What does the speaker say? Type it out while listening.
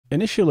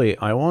Initially,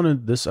 I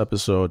wanted this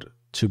episode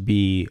to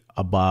be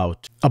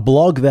about a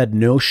blog that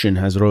Notion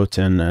has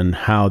written and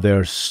how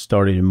they're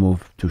starting to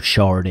move to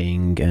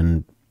sharding,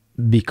 and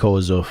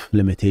because of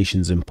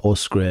limitations in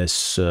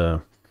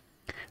Postgres,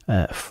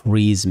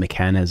 freeze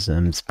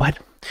mechanisms. But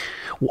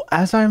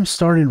as I'm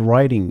starting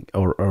writing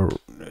or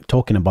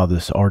talking about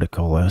this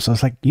article, I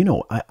was like,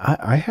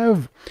 I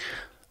have a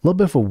little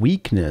bit of a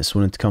weakness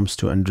when it comes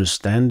to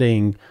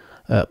understanding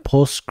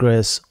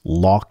Postgres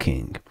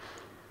locking.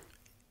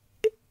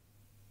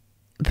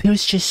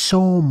 There's just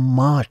so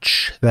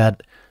much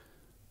that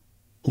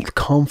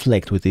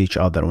conflict with each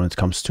other when it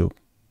comes to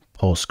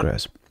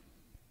Postgres.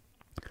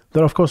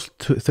 There are, of course,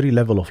 three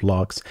levels of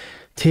locks: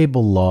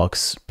 table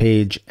locks,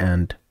 page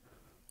and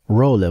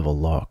row level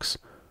locks.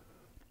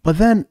 But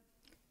then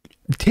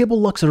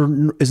table locks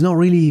is not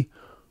really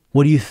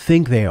what you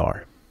think they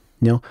are.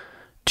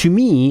 To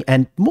me,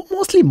 and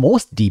mostly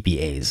most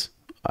DBAs,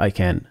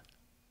 and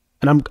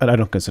I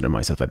don't consider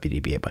myself a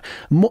DBA, but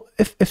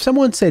if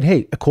someone said,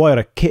 hey, acquire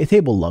a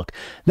table lock,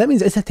 that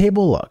means it's a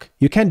table lock.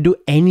 You can't do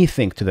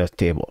anything to that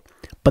table.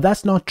 But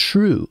that's not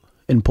true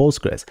in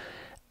Postgres.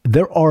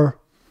 There are,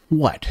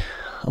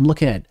 I'm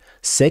looking at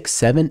 6,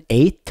 7,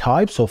 8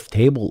 types of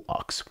table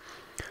locks.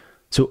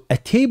 So a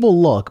table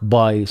lock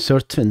by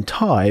certain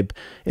type,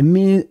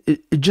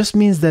 it just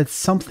means that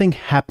something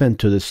happened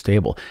to this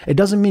table. It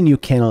doesn't mean you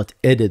cannot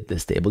edit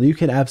this table. You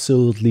can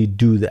absolutely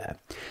do that.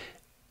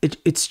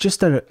 It's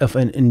just of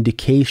an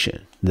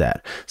indication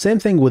that. Same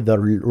thing with the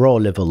row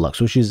level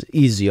locks, which is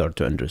easier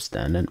to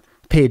understand, and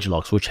page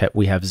locks, which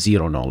we have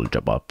zero knowledge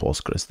about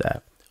Postgres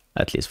there,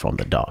 at least from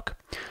the doc.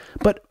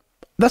 But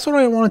that's what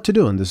I wanted to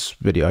do in this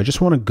video. I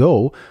just want to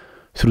go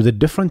through the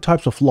different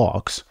types of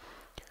locks,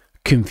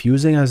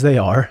 confusing as they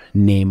are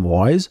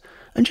name-wise,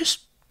 and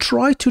just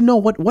try to know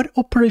what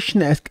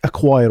operation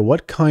acquire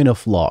what kind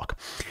of lock.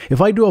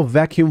 If I do a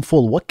vacuum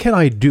full, what can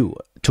I do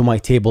to my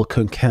table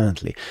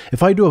concurrently?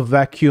 If I do a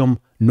vacuum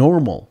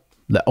normal,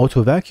 the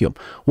auto vacuum,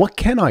 what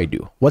can I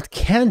do? What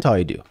can't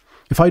I do?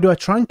 If I do a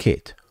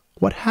truncate,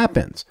 what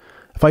happens?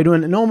 If I do a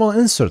normal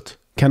insert,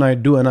 can I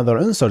do another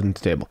insert in the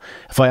table?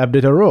 If I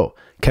update a row,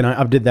 can I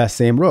update that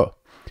same row?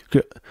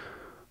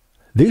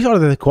 These are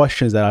the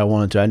questions that I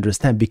wanted to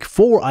understand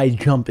before I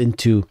jump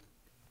into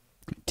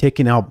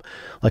taking up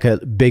like a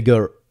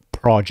bigger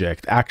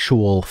project,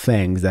 actual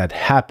things that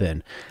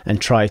happen, and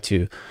try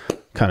to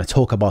kind of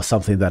talk about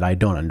something that I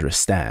don't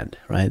understand,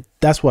 right?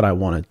 That's what I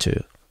wanted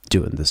to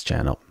do in this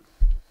channel.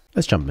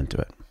 Let's jump into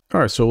it. All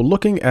right, so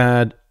looking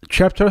at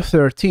chapter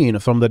 13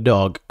 from the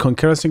doc,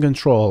 concurrency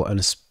control,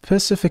 and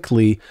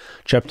specifically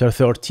chapter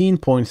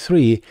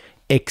 13.3,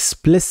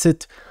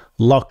 explicit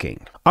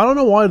locking. I don't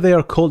know why they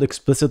are called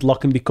explicit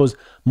locking, because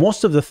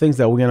most of the things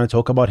that we're going to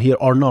talk about here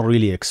are not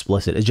really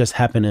explicit. It just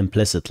happened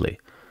implicitly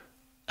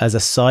as a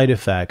side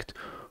effect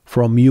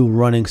from you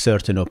running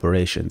certain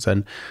operations.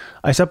 And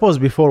I suppose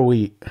before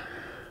we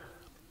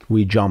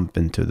jump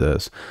into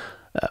this,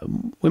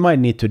 we might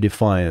need to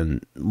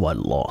define what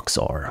locks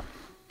are.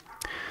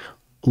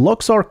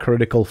 Locks are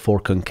critical for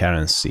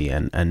concurrency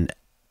and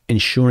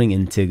ensuring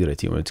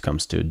integrity when it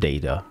comes to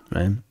data,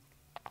 right?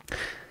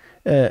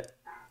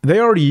 They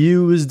are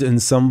used in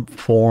some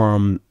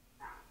form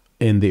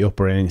in the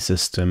operating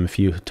system. If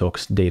you talk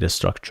data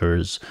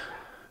structures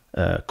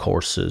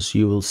courses,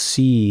 you will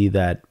see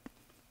that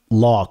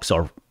locks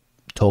are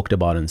talked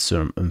about in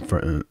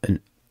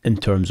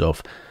terms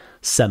of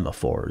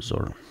semaphores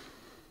or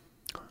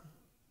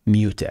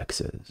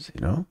mutexes,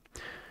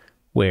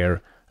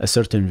 where a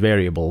certain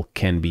variable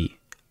can be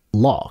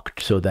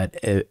locked so that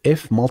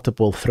if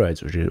multiple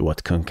threads, which is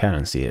what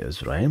concurrency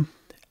is, right?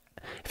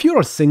 If you're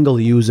a single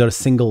user,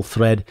 single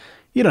thread,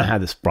 you don't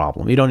have this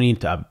problem. You don't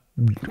need to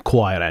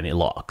acquire any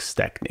locks,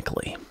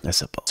 technically, I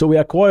suppose. So we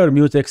acquire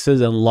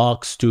mutexes and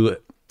locks to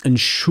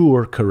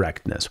ensure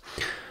correctness.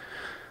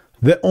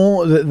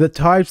 The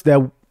types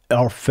that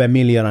are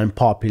familiar and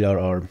popular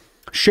are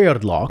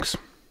shared locks.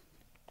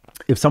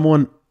 If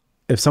someone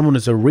is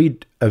to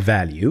read a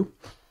value,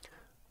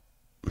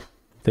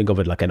 think of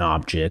it like an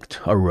object,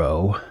 a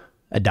row,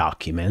 a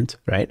document,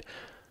 right?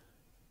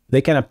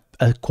 They can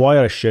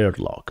acquire a shared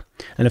lock.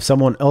 And if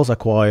someone else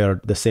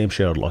acquired the same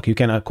shared lock, you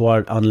can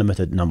acquire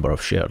unlimited number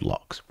of shared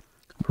locks.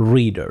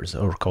 Readers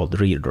are called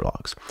reader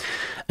locks.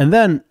 And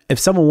then if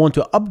someone wants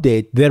to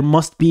update, there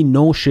must be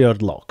no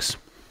shared locks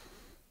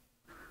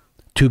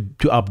to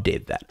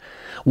update that.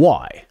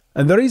 Why?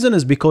 And the reason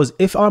is because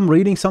if I'm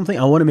reading something,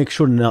 I want to make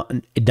sure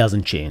it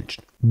doesn't change.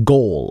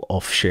 Goal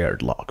of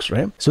shared locks,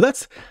 right? So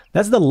that's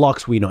the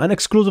locks we know. And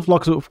exclusive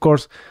locks, of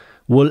course,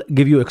 will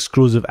give you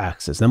exclusive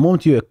access. The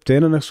moment you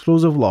obtain an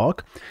exclusive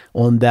lock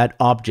on that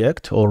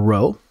object or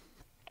row,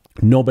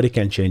 nobody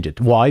can change it.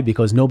 Why?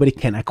 Because nobody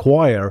can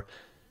acquire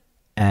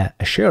a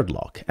shared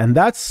lock. And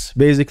that's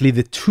basically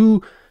the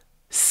two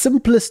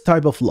simplest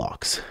type of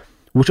locks,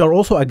 which are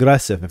also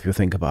aggressive if you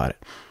think about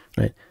it,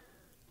 right?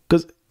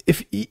 Because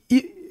if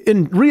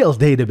in real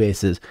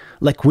databases,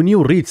 like when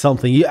you read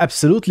something, you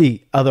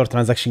absolutely, other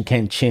transaction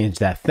can change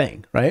that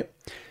thing, right?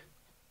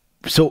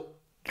 So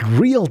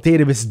real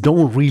databases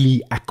don't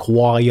really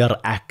acquire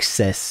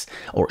access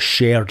or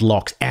shared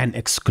locks and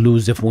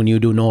exclusive when you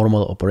do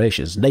normal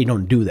operations. They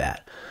don't do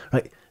that,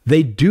 right?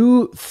 They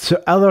do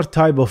other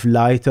type of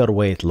lighter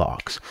weight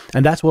locks,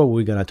 and that's what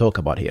we're gonna talk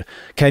about here.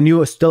 Can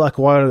you still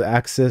acquire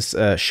access,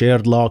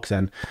 shared locks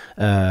and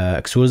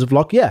exclusive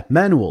lock? Yeah,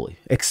 manually,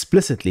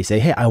 explicitly say,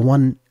 hey, I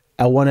want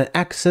an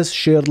access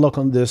shared lock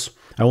on this.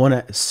 I want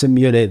to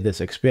simulate this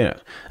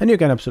experience, and you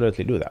can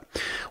absolutely do that.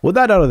 With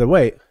that out of the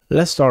way,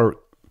 let's start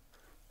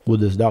with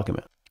this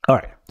document. All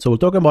right, so we're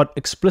talking about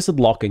explicit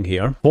locking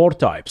here. 4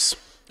 types,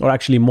 or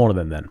actually more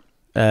than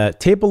that.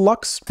 Table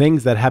locks,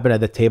 things that happen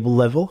at the table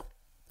level.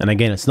 And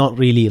again, it's not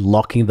really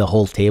locking the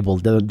whole table.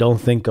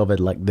 Don't think of it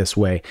like this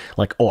way,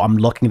 like, oh, I'm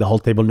locking the whole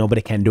table,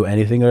 nobody can do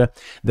anything.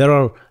 There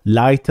are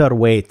lighter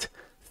weight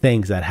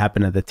things that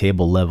happen at the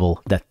table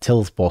level that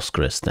tells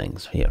Postgres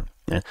things here.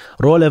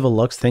 Row level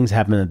locks, things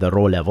happen at the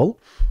row level.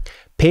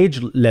 Page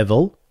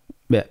level,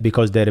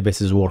 because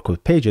databases work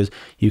with pages,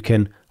 you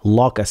can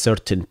lock a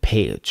certain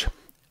page.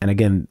 And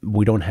again,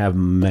 we don't have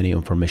many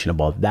information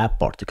about that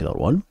particular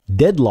one.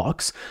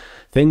 Deadlocks,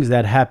 things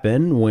that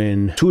happen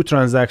when 2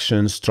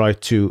 transactions try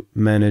to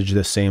manage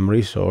the same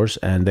resource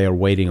and they are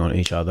waiting on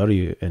each other.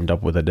 You end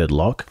up with a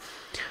deadlock.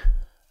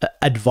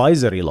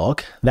 Advisory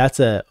lock, that's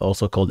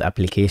also called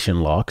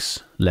application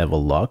locks,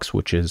 level locks,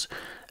 which is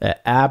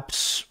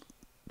apps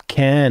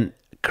can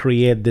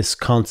create this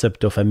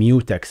concept of a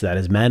mutex that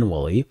is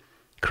manually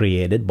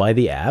created by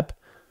the app,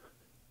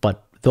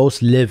 but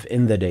those live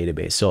in the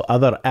database. So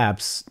other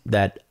apps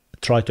that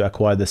try to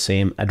acquire the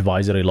same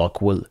advisory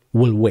lock will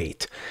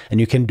wait, and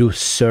you can do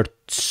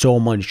so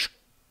much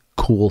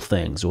cool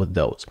things with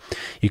those.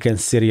 You can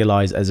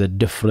serialize as a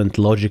different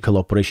logical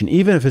operation,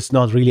 even if it's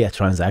not really a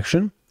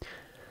transaction,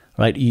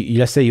 right?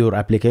 Let's say your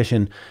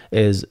application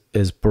is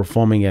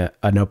performing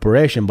an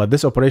operation, but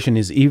this operation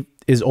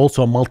is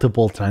also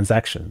multiple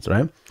transactions,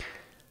 right?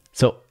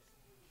 So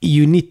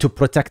you need to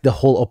protect the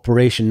whole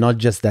operation, not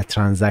just that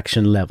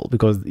transaction level,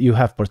 because you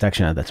have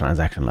protection at the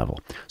transaction level.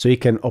 So you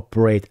can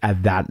operate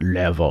at that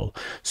level.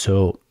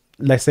 So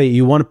let's say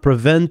you want to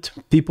prevent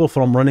people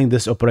from running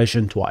this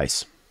operation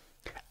twice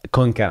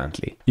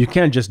concurrently. You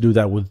can't just do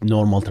that with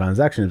normal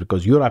transactions,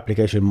 because your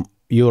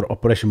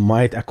operation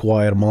might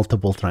acquire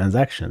multiple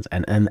transactions,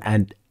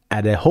 and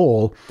at a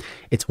whole,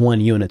 it's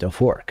one unit of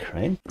work,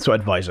 right? So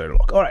advisory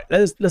lock. All right,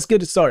 let's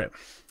get it started.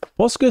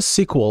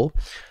 PostgreSQL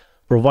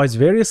provides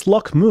various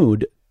lock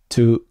mode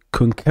to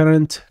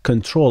concurrent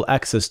control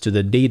access to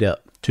the data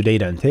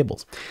and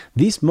tables.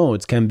 These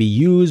modes can be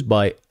used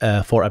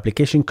for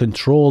application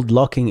controlled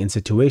locking in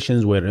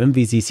situations where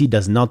MVCC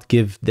does not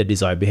give the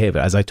desired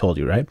behavior, as I told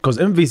you, right? Because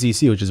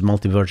MVCC, which is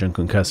multi-version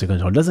concurrency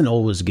control, doesn't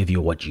always give you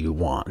what you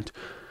want.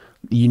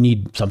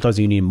 Sometimes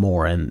you need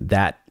more, and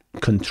that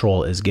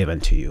control is given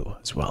to you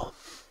as well.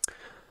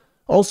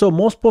 Also,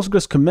 most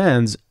Postgres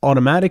commands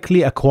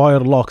automatically acquire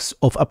locks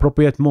of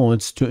appropriate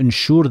modes to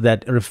ensure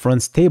that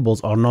reference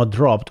tables are not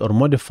dropped or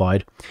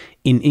modified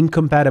in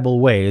incompatible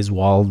ways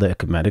while the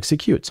command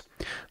executes.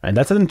 And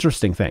that's an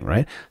interesting thing,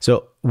 right?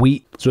 So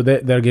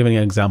they're giving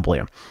an example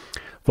here.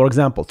 For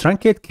example,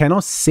 truncate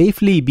cannot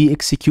safely be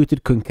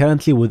executed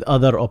concurrently with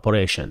other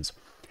operations.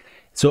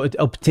 So it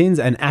obtains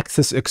an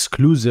access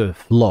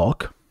exclusive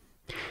lock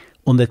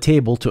on the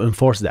table to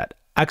enforce that.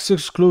 Access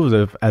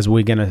exclusive, as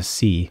we're gonna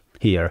see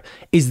here,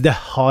 is the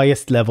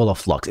highest level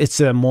of locks. It's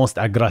the most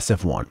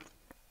aggressive one.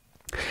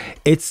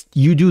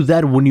 You do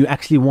that when you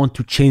actually want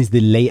to change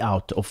the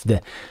layout of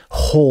the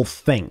whole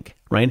thing,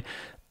 right?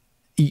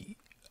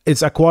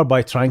 It's acquired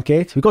by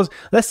truncate, because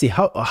let's see,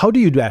 how do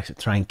you do actually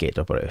truncate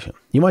operation?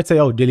 You might say,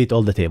 oh, delete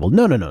all the table.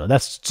 No,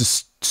 that's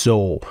just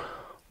so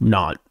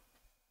not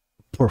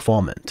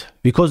performant,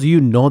 because you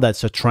know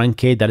that's a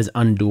truncate that is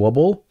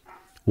undoable.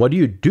 What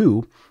you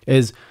do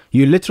is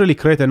you literally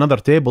create another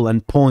table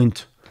and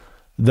point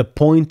the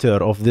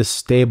pointer of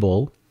this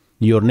table,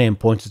 your name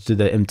pointed to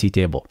the empty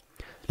table.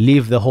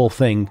 Leave the whole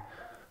thing,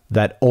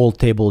 that old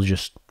table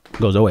just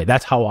goes away.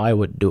 That's how I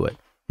would do it.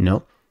 You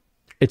know,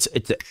 it's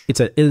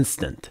an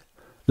instant.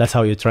 That's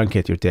how you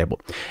truncate your table.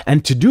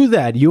 And to do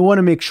that, you want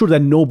to make sure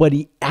that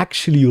nobody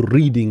actually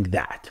reading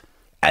that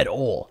at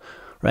all,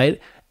 right?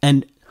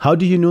 And how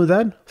do you know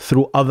that?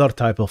 Through other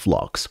type of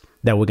locks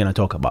that we're going to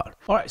talk about.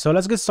 All right, so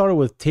let's get started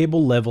with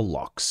table level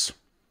locks.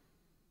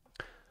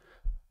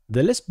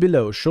 The list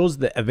below shows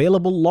the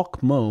available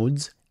lock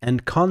modes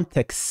and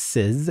contexts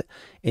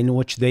in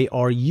which they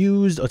are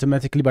used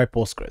automatically by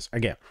Postgres.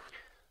 Again,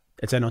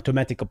 it's an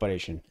automatic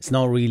operation. It's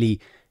not really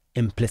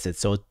implicit.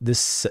 So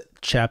this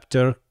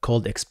chapter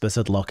called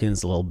explicit locking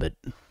is a little bit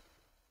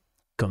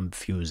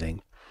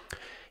confusing.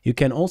 You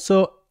can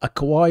also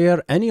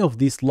acquire any of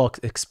these locks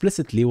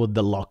explicitly with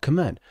the lock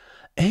command.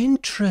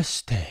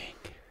 Interesting.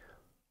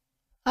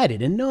 I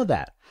didn't know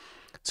that.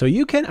 So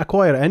you can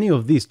acquire any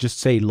of these, just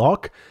say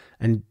lock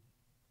and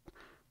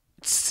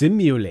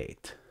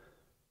simulate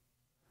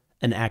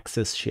an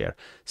access share,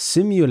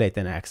 simulate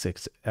an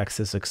access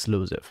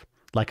exclusive,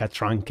 like a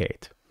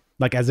truncate,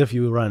 like as if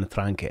you run a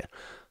truncate.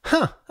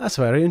 Huh, that's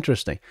very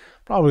interesting.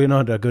 Probably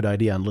not a good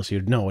idea unless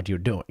you know what you're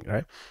doing,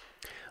 right?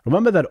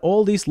 Remember that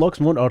all these locks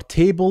mode are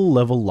table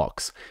level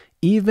locks,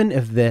 even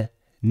if the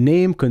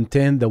name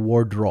contains the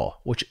word raw,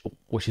 which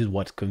is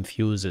what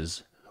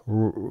confuses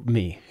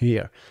me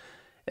here.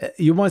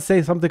 You might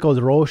say something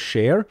called raw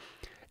share.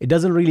 It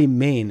doesn't really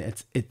mean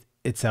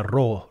it's a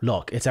raw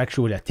lock. It's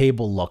actually a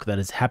table lock that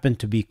has happened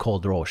to be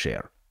called raw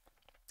share.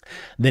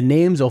 The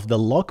names of the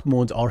lock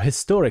modes are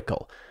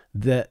historical.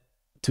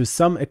 To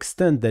some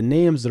extent, the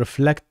names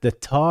reflect the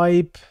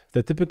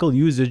typical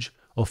usage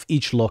of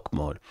each lock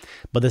mode,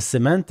 but the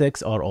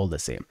semantics are all the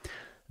same.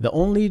 The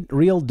only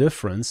real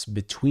difference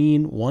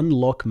between one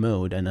lock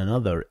mode and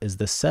another is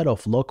the set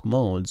of lock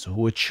modes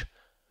with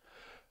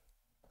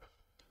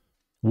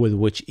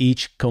which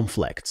each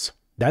conflicts.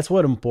 That's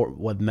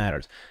what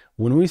matters.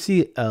 When we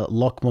see a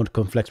lock mode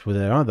conflicts with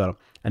another,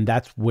 and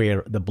that's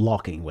where the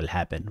blocking will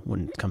happen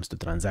when it comes to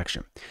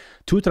transaction.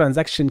 Two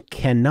transactions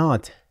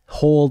cannot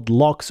hold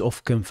locks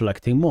of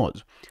conflicting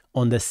modes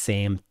on the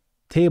same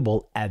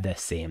table at the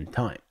same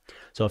time.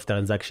 So if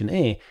transaction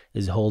A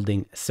is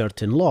holding a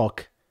certain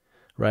lock,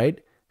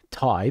 right,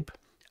 type,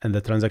 and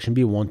the transaction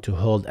B want to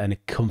hold a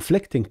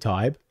conflicting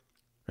type,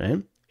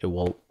 right, it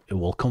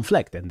will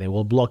conflict and they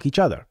will block each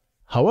other.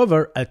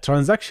 However, a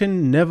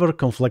transaction never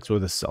conflicts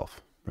with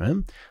itself, right?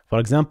 For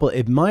example,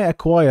 if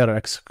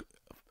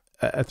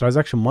a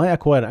transaction might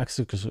acquire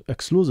access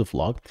exclusive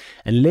lock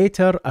and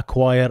later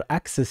acquire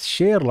access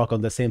share lock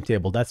on the same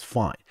table, that's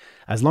fine.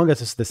 As long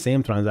as it's the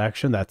same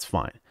transaction, that's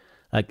fine.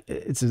 Like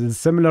it's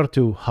similar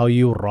to how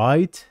you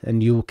write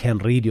and you can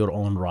read your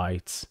own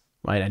rights,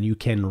 right? And you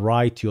can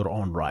write your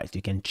own rights.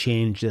 You can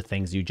change the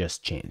things you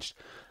just changed.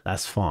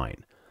 That's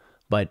fine.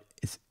 But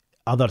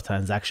other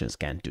transactions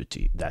can't do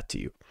that to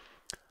you.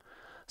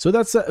 So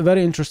that's a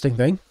very interesting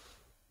thing.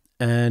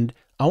 And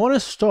I want to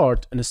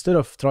start, instead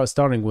of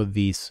starting with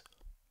these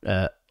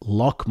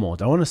lock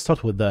mode, I want to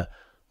start with the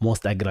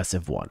most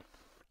aggressive one,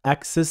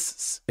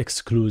 access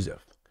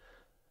exclusive.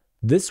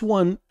 This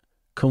one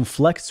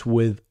conflicts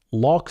with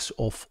locks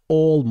of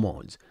all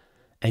modes,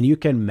 and you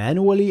can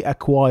manually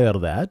acquire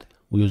that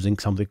using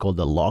something called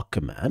the lock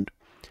command,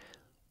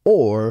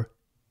 or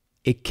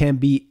it can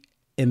be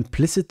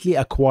implicitly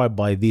acquired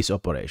by these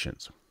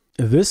operations.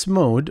 This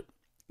mode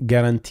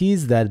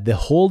guarantees that the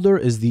holder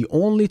is the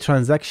only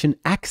transaction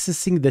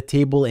accessing the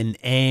table in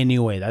any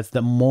way. That's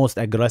the most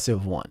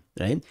aggressive one,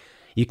 right?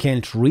 You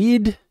can't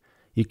read,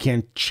 you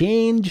can't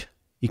change,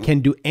 you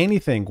can't do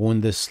anything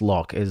when this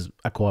lock is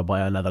acquired by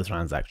another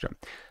transaction.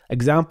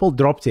 Example,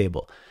 drop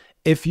table.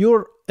 If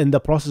you're in the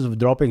process of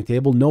dropping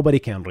table, nobody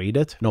can read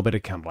it, nobody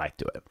can write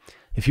to it.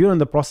 If you're in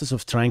the process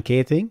of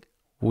truncating,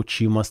 which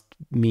you must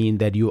mean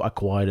that you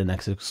acquired an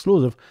access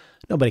exclusive,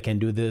 nobody can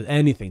do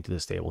anything to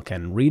this table,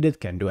 can read it,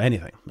 can do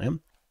anything. Right?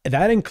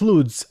 That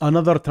includes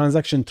another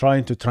transaction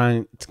trying to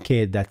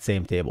truncate that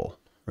same table,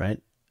 right?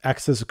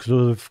 Access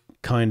exclusive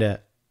kind of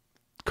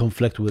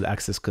conflict with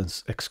access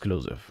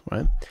exclusive,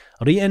 right?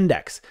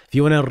 Reindex. If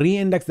you want to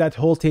reindex that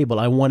whole table,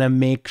 I want to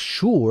make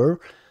sure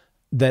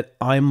that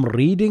I'm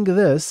reading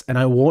this and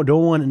I don't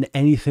want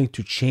anything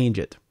to change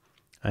it,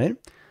 right?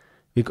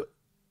 Because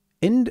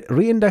in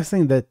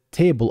reindexing the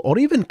table, or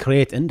even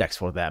create index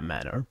for that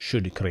matter,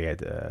 should acquire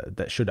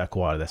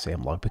the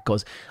same lock,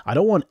 because I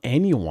don't want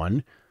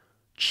anyone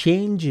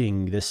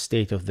changing the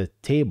state of the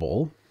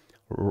table,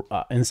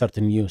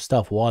 inserting new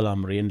stuff while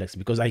I'm reindexing,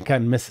 because I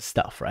can miss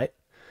stuff, right?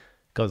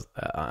 Because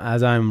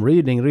as I'm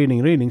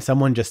reading,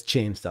 someone just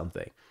changed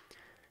something.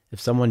 If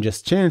someone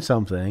just changed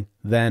something,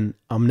 then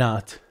I'm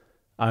not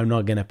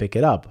gonna pick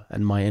it up,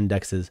 and my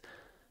index is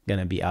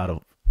gonna be out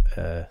of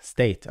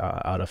state,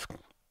 out of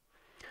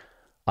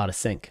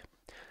sync.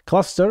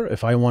 Cluster,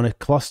 if I want to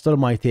cluster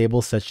my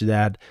table such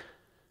that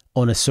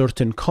on a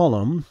certain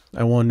column,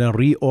 I want to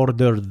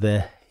reorder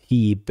the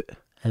heap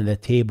and the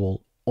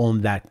table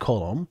on that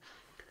column,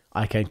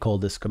 I can call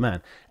this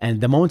command.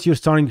 And the moment you're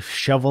starting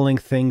shoveling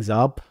things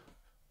up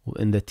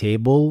in the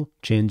table,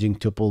 changing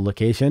tuple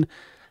location,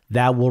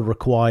 that will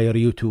require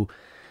you to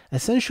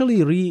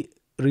essentially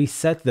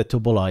reset the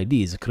tuple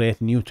IDs, create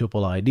new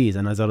tuple IDs,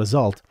 and as a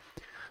result,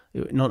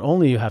 not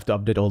only you have to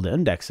update all the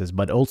indexes,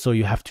 but also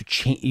you have to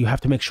change. You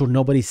have to make sure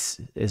nobody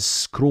is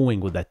screwing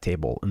with that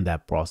table in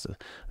that process.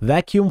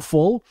 Vacuum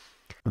full.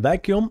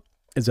 Vacuum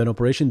is an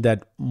operation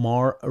that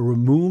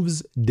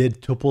removes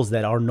dead tuples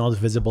that are not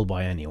visible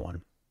by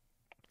anyone.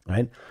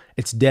 Right?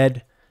 It's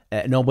dead.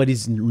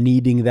 Nobody's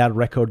needing that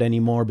record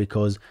anymore,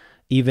 because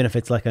even if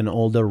it's like an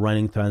older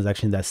running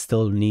transaction that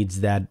still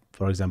needs that,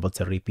 for example, it's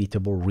a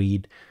repeatable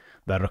read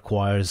that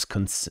requires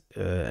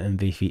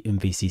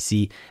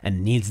MVCC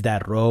and needs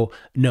that row.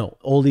 No,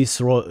 all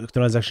these row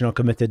transactions are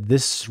committed.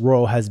 This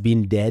row has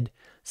been dead.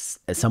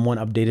 Someone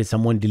updated,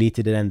 someone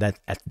deleted it, and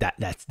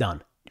that's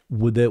done.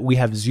 We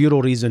have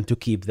zero reason to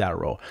keep that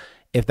row.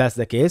 If that's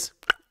the case,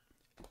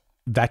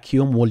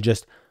 vacuum will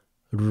just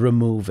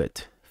remove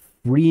it,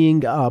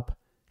 freeing up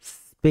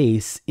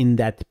space in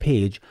that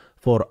page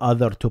for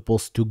other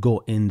tuples to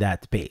go in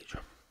that page.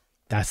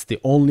 That's the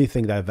only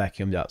thing that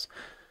vacuum does.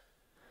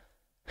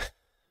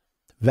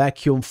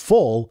 vacuum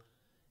full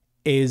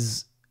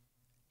is,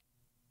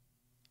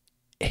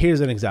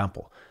 here's an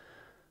example.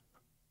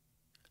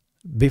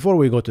 Before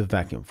we go to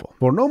vacuum full,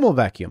 for normal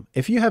vacuum,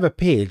 if you have a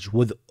page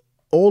with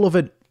all of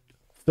it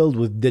filled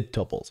with did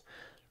tuples,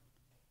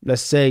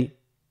 let's say,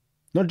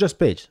 not just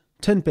page,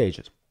 10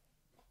 pages.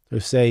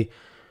 Let's say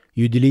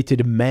you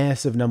deleted a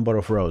massive number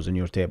of rows in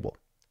your table.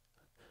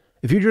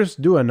 If you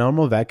just do a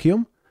normal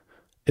vacuum,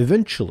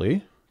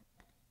 eventually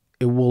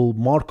it will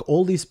mark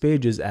all these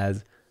pages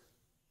as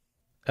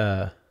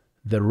the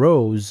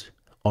rows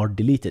are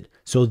deleted.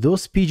 So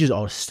those pages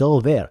are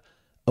still there,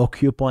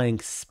 occupying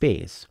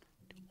space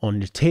on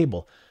your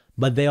table,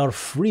 but they are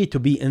free to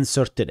be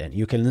inserted in.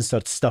 You can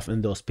insert stuff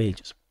in those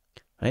pages,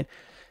 right?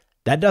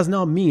 That does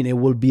not mean it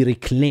will be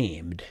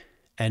reclaimed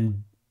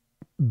and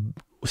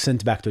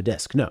sent back to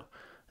disk. No,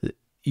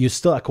 you're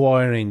still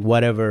acquiring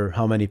whatever,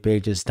 how many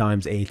pages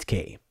times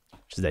 8K,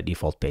 which is the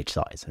default page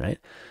size, right?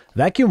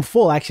 Vacuum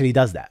full actually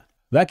does that.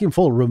 Vacuum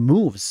full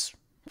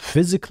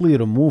physically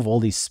remove all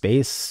these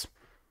space,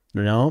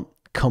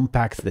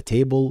 compacts the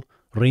table,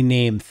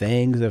 rename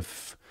things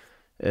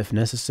if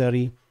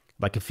necessary.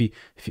 Like if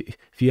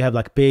you have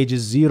like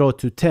pages 0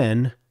 to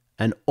 10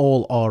 and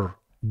all are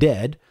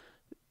dead,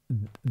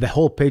 the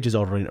whole pages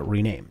are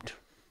renamed,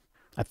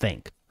 I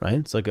think, right?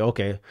 It's like,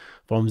 okay,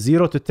 from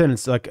 0 to 10,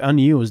 it's like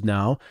unused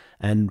now,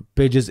 and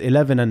pages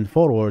 11 and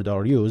forward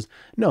are used.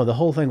 No, the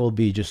whole thing will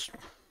be just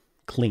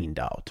cleaned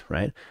out,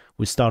 right?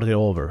 We start it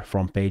over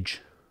from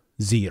page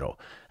 0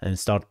 and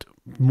start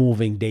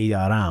moving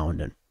data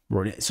around, and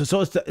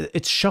so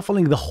it's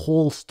shuffling the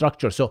whole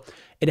structure. So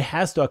it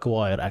has to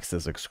acquire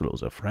access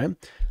exclusive, right,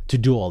 to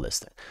do all this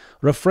thing.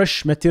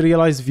 Refresh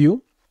materialized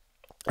view.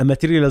 A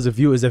materialized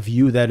view is a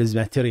view that is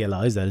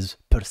materialized, that is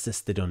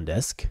persisted on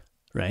disk,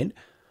 right?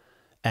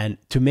 And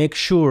to make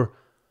sure,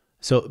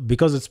 so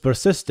because it's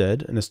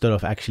persisted, and instead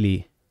of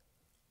actually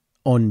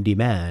on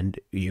demand,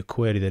 you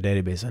query the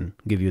database and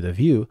give you the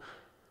view,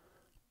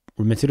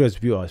 materialized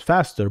view is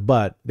faster,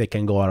 but they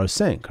can go out of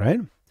sync, right?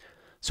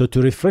 So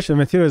to refresh the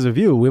materials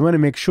view, we want to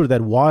make sure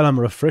that while I'm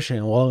refreshing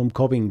and while I'm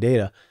copying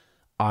data,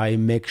 I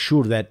make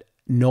sure that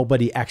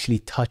nobody actually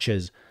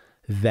touches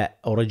that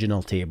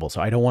original table. So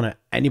I don't want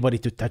anybody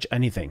to touch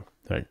anything,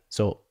 right?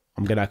 So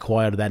I'm going to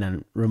acquire that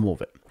and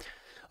remove it.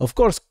 Of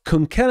course,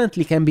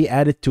 concurrently can be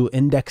added to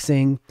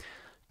indexing,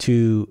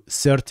 to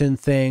certain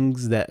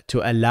things that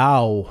to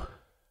allow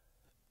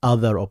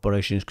other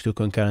operations to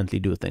concurrently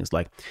do things.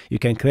 Like you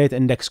can create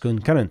index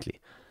concurrently.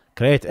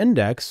 Create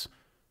index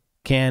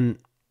can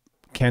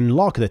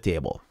lock the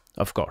table,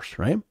 of course,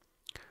 right?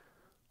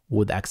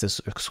 With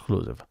access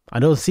exclusive. I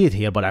don't see it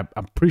here, but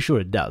I'm pretty sure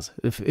it does.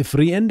 If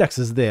reindex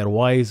is there,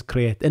 why is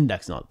create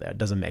index not there? It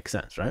doesn't make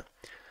sense, right?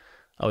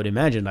 I would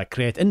imagine like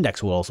create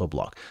index will also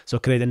block. So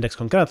create index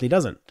concurrently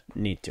doesn't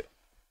need to.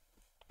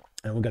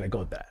 And we're going to go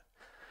with that.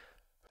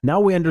 Now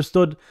we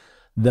understood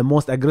the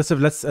most aggressive.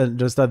 Let's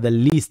understand the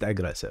least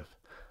aggressive,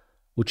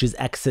 which is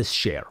access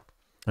share,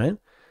 right?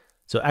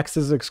 So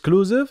access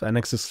exclusive and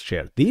access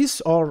share.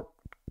 These are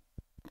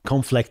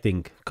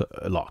conflicting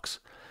locks.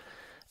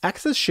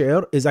 Access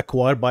share is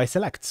acquired by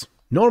selects.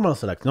 Normal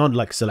select, not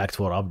like select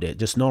for update,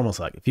 just normal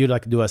select. If you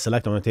like do a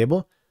select on a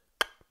table,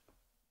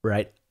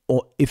 right?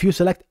 Or if you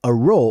select a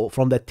row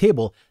from that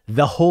table,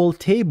 the whole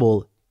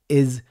table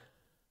is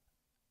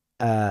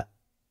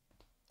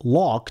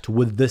locked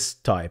with this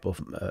type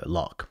of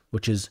lock,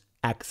 which is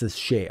access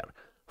share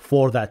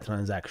for that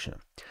transaction.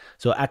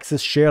 So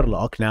access share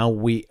lock, now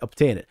we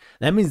obtain it.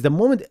 That means the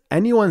moment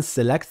anyone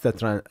selects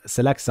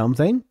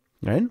something,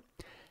 right,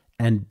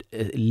 and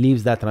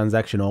leaves that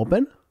transaction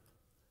open,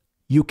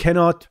 you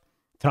cannot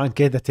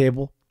truncate the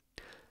table,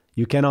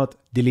 you cannot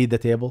delete the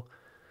table,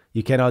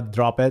 you cannot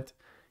drop it,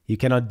 you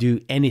cannot do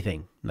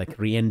anything like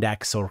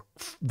reindex or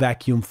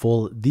vacuum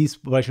full. These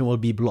operations will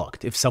be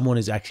blocked if someone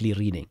is actually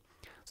reading.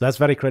 So that's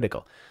very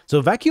critical.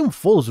 So vacuum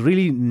full is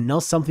really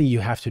not something you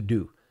have to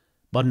do,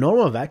 but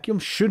normal vacuum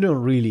shouldn't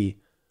really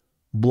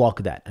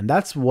block that. And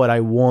that's what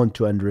I want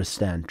to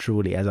understand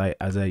truly as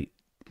I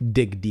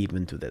dig deep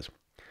into this.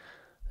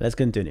 Let's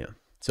continue.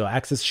 So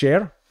access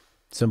share,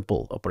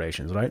 simple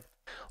operations, right?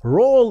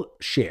 Role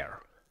share.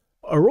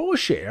 A role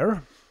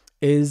share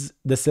is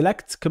the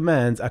select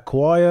commands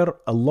acquire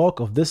a lock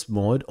of this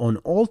mode on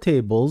all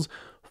tables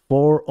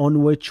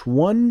on which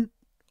one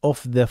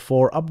of the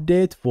for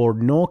update, for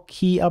no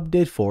key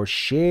update, for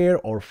share,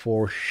 or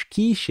for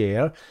key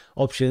share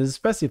options is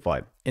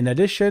specified. In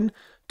addition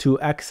to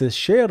access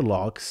share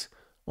locks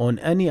on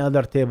any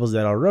other tables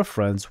that are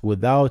referenced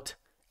without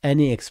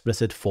any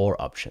explicit for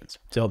options.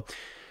 So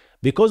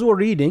because we're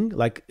reading,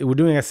 like we're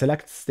doing a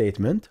select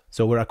statement,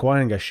 so we're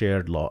acquiring a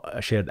shared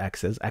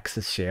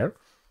access share,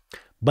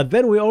 but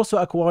then we're also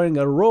acquiring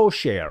a row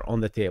share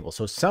on the table.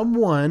 So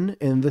someone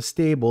in this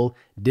table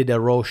did a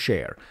row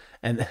share,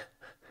 and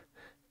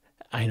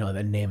I know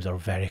the names are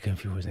very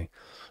confusing,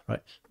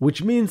 right?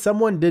 Which means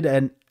someone did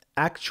an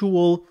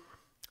actual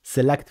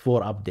select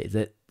for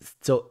update.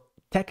 So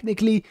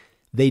technically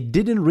they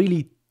didn't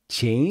really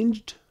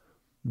change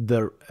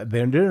they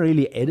didn't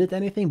really edit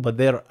anything, but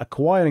they're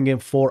acquiring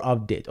it for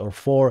update or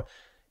for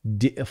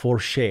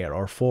share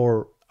or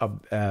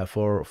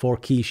for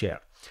key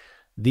share.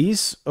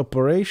 These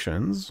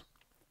operations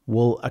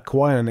will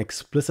acquire an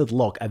explicit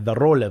lock at the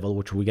row level,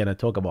 which we're gonna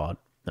talk about,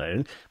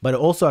 right? But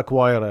also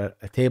acquire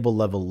a table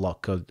level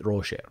lock called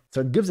row share.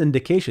 So it gives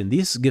indication.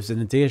 This gives an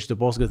indication to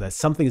Postgres that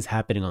something is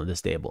happening on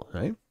this table,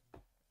 right?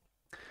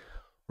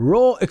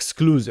 Row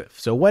exclusive.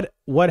 So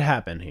what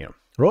happened here?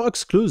 Row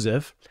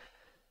exclusive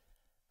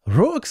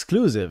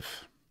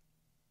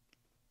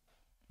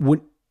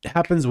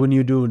happens when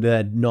you do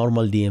the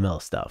normal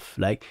DML stuff.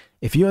 Like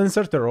if you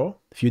insert a row,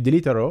 if you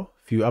delete a row,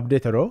 if you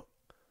update a row,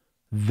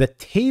 the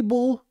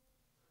table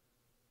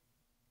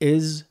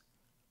is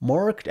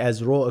marked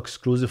as row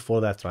exclusive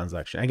for that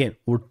transaction. Again,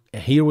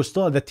 we're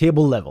still at the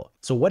table level.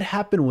 So what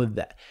happened with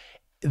that?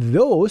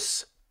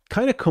 Those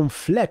kind of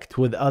conflict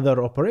with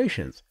other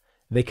operations.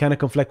 They kind of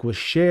conflict with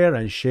share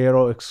and share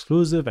row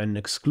exclusive and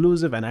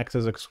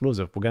access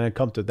exclusive. We're going to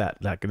come to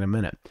that like in a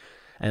minute.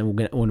 And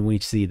when we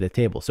see the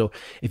table. So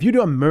if you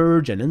do a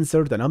merge and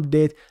insert and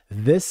update,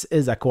 this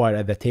is acquired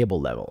at the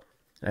table level.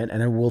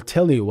 And I will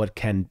tell you what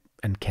can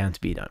and can't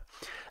be done.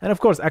 And of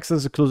course,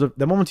 access exclusive,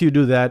 the moment you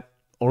do that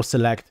or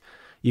select,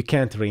 you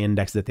can't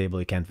reindex the table,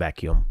 you can't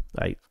vacuum,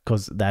 right?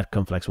 Because that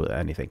conflicts with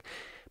anything.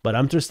 But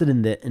I'm interested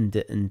in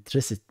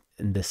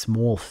the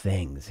small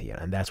things here,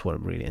 and that's what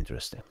I'm really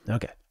interested.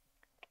 Okay.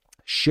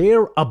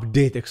 Share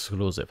update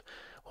exclusive.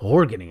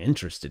 We're getting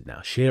interested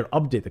now. Share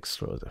update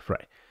exclusive,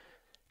 right?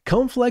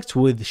 Conflicts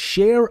with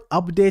share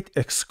update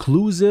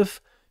exclusive,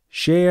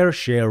 share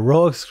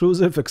row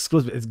exclusive.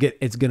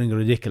 It's getting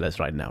ridiculous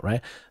right now,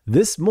 right?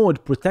 This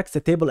mode protects the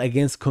table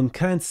against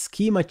concurrent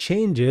schema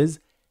changes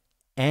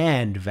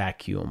and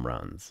vacuum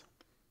runs.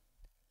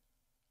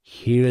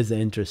 Here's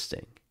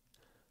interesting.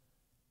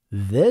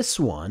 This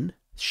one,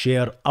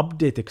 share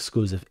update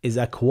exclusive, is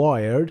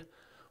acquired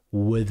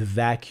with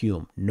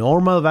vacuum.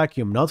 Normal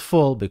vacuum, not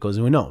full, because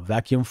we know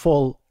vacuum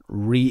full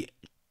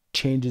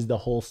changes the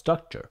whole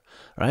structure,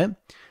 right?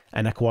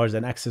 And acquires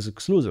an access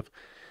exclusive.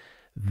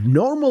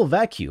 Normal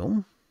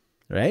vacuum,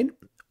 right,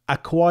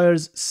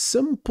 acquires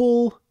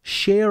simple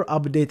share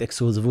update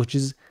exclusive, which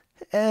is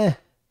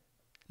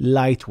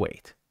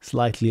lightweight,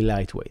 slightly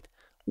lightweight.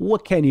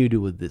 What can you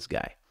do with this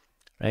guy,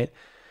 right?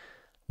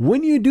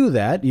 When you do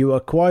that, you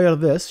acquire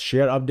this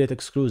share update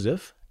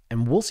exclusive,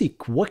 and we'll see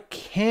what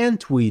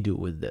can't we do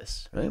with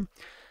this, right?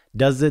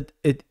 Does it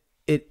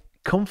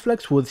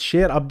conflicts with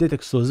share update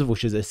exclusive,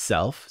 which is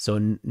itself,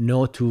 so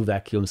no two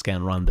vacuums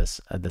can run this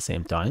at the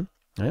same time,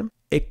 right?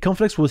 It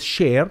conflicts with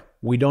share.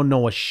 We don't know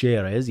what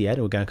share is yet.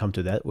 We're gonna come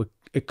to that.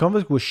 It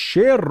conflicts with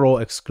share row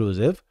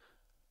exclusive,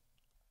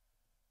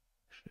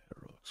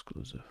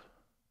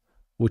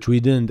 which we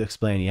didn't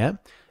explain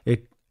yet.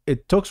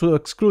 It talks with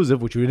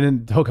exclusive, which we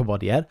didn't talk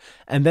about yet,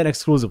 and then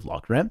exclusive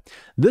lock, right?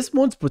 This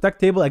modes protect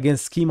table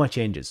against schema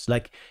changes.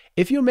 Like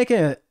if you're making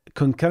a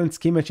concurrent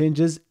schema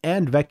changes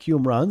and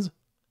vacuum runs,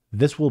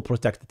 this will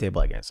protect the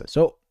table against it.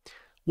 So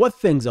what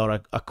things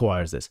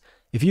acquires this?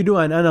 If you do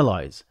an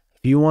analyze,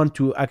 if you want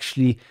to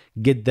actually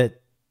get the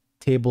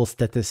table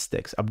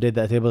statistics, update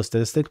that table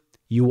statistic,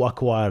 you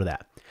acquire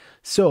that.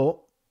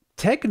 So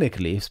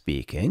technically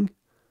speaking,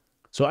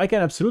 so I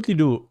can absolutely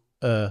do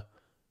a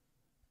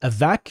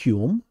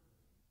vacuum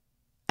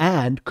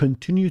and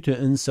continue to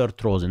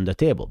insert rows in the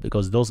table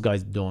because those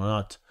guys do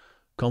not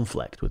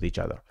conflict with each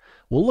other.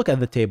 We'll look at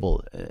the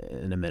table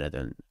in a minute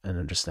and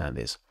understand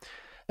this.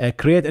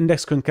 Create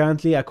index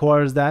concurrently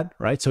acquires that,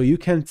 right? So you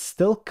can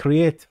still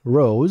create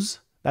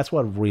rows. That's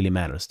what really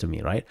matters to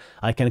me, right?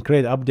 I can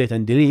create, update,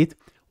 and delete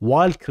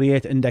while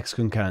create index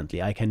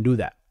concurrently. I can do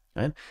that,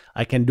 right?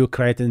 I can do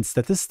create in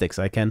statistics.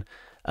 I can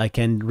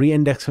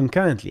re-index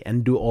concurrently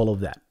and do all of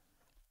that.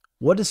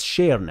 What is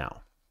share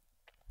now?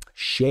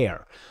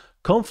 Share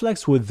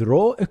conflicts with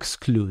row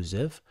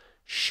exclusive,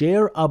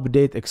 share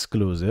update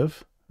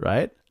exclusive,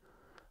 right?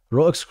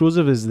 Row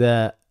exclusive is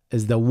the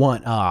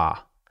one.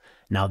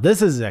 Now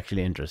this is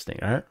actually interesting,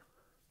 right?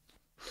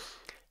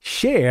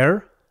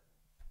 Share,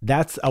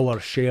 that's our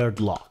shared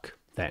lock.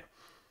 Okay.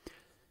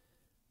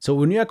 So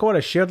when you acquire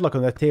a shared lock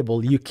on that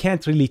table, you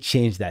can't really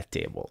change that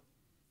table,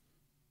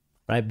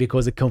 right?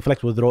 Because it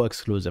conflicts with row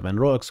exclusive, and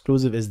row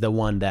exclusive is the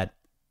one that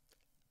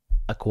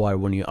acquire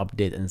when you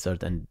update,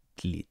 insert, and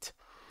delete.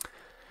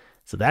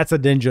 So that's a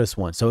dangerous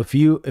one. So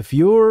if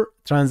your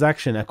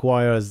transaction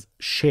acquires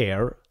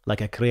share, like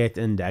a create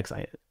index,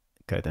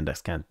 create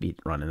index can't be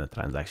run in a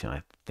transaction.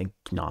 I think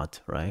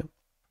not, right?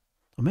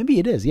 Or maybe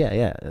it is.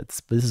 Yeah.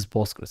 This is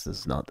Postgres.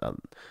 It's not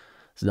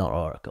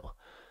Oracle.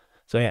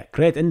 So yeah,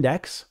 create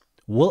index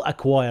will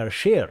acquire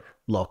share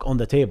lock on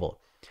the table,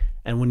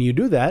 and when you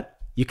do that,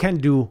 you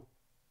can't do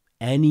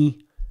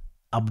any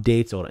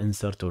updates or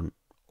insert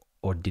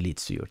or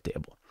deletes to your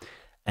table.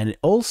 And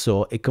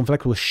it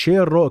conflicts with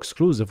share row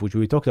exclusive, which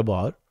we talked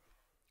about.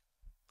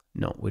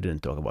 No, we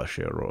didn't talk about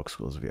share row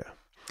exclusive yet.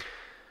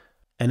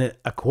 And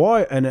it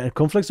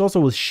conflicts also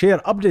with share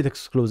update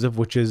exclusive,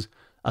 which is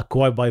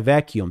acquired by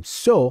vacuum.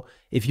 So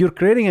if you're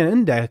creating an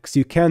index,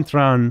 you can't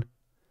run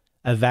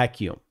a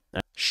vacuum.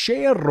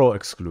 Share row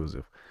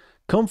exclusive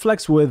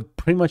conflicts with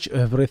pretty much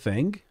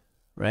everything,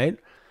 right?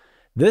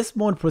 This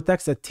mode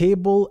protects a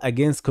table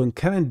against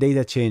concurrent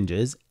data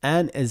changes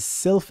and is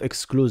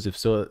self-exclusive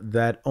so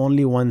that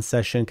only one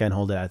session can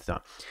hold it at a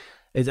time.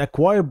 It's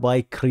acquired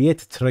by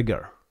create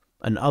trigger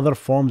and other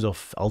forms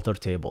of alter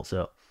table.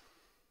 So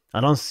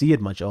I don't see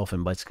it much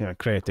often, but it's kind of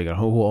create trigger.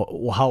 How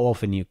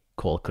often you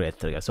call create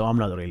trigger? So I'm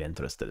not really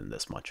interested in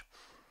this much.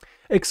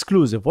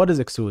 Exclusive. What is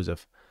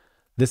exclusive?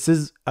 This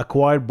is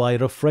acquired by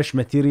refresh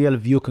material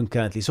view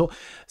concurrently. So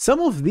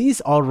some of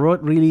these are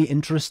really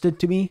interested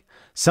to me.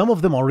 Some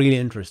of them are really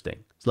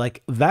interesting. It's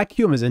like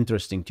vacuum is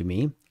interesting to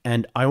me.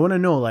 And I want to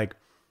know, like,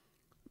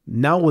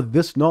 now with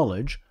this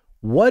knowledge,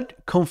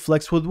 what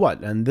conflicts with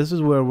what? And this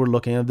is where we're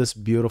looking at this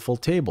beautiful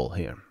table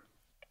here.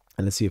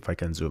 And let's see if I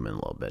can zoom in a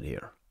little bit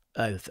here.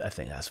 I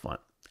think that's fine.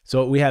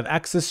 So we have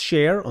access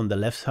share on the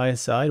left hand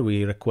side.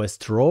 We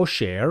request row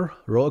share,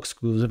 row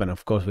exclusive, and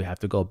of course we have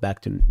to go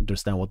back to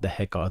understand what the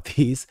heck are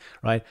these,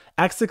 right?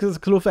 Access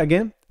exclusive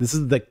again. This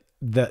is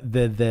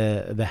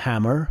the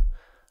hammer,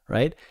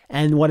 right?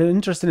 And what I'm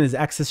interested in is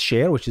access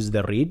share, which is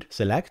the read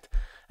select,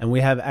 and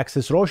we have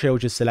access row share,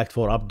 which is select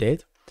for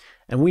update,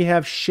 and we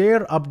have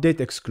share update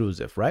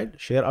exclusive, right?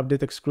 Share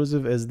update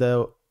exclusive is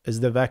the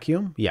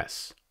vacuum.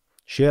 Yes,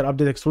 share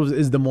update exclusive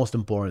is the most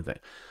important thing.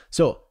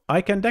 So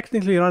I can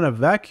technically run a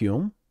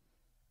vacuum,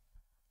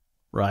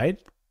 right,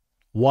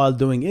 while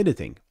doing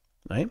editing,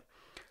 right?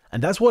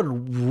 And that's what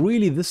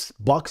really this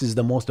box is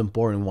the most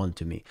important one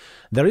to me.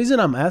 The reason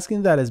I'm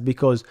asking that is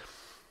because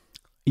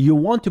you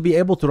want to be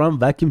able to run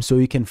vacuum so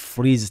you can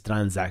freeze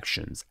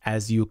transactions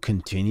as you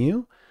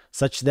continue,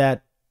 such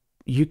that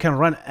you can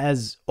run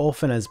as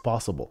often as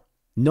possible.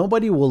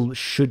 Nobody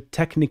should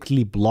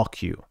technically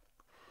block you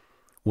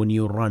when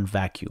you run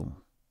vacuum.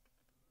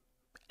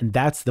 And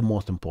that's the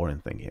most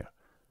important thing here,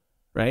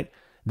 right?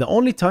 The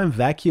only time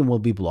vacuum will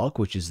be blocked,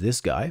 which is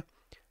this guy,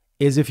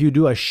 is if you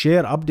do a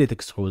share update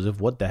exclusive.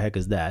 What the heck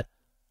is that?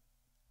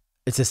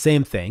 It's the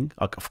same thing.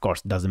 Of course,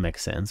 it doesn't make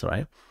sense,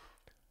 right?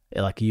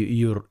 Like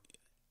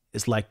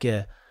it's like,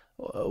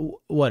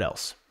 what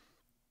else?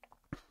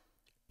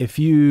 If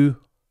you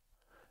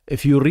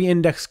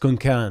reindex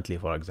concurrently,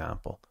 for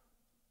example,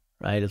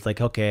 right? It's like,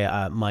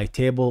 okay, my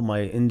table,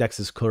 my index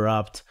is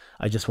corrupt.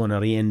 I just want to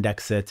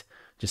reindex it.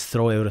 Just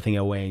throw everything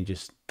away and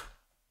just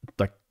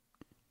like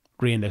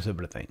reindex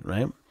everything,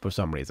 right? For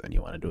some reason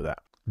you want to do that.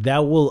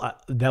 That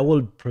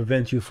will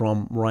prevent you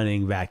from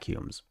running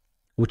vacuums,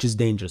 which is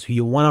dangerous.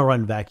 You want to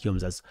run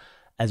vacuums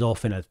as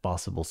often as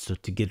possible, so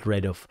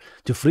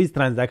to freeze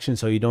transactions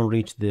so you don't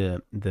reach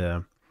the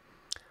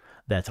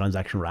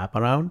transaction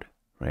wraparound,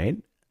 right?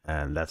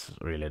 And that's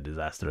really a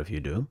disaster if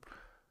you do.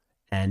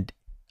 And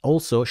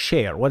also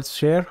share. What's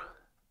share?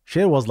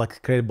 Share was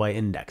like created by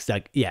index.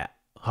 Like, yeah,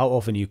 how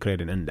often you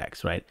create an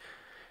index, right?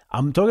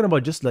 I'm talking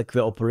about just like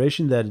the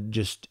operation that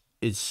just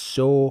is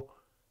so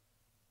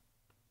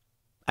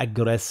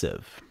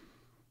aggressive,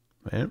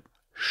 right?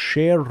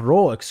 Share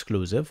row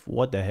exclusive.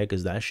 What the heck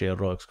is that? Share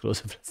row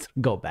exclusive. Let's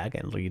go back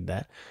and read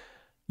that.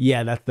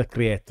 Yeah, that's the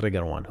create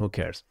trigger one. Who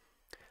cares?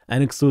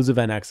 And exclusive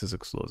and access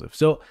exclusive.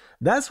 So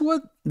that's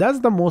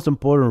the most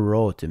important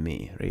row to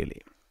me,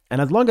 really. And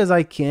as long as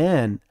I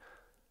can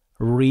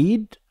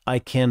read, I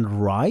can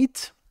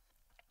write.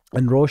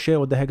 And row share,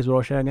 what the heck is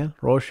row share again?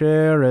 Row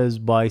share is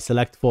by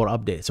select for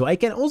update. So I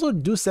can also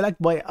do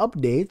select by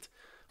update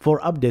for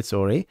update,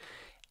 sorry,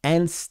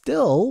 and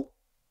still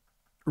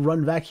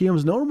run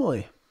vacuums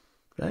normally,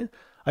 right?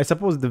 I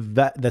suppose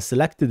the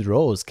selected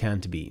rows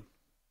can't be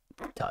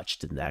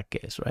touched in that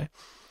case, right?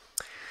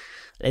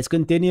 Let's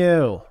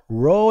continue.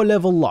 Row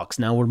level locks.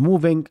 Now we're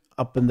moving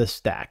up in the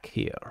stack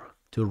here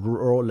to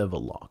row level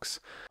locks.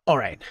 All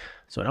right,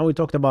 so now we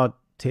talked about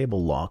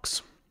table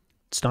locks.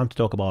 It's time to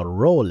talk about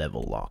row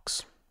level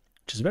locks,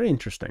 which is very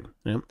interesting.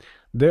 Yeah?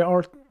 There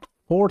are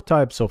 4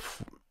 types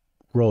of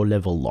row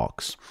level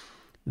locks.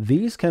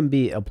 These can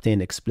be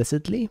obtained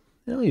explicitly.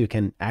 You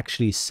can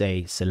actually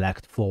say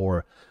select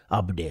for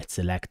update,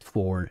 select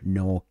for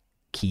no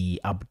key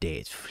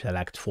update,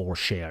 select for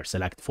share,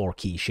 select for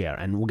key share.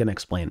 And we're going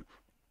to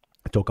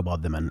talk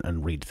about them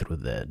and read through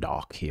the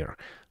doc here,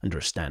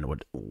 understand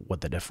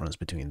what the difference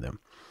between them.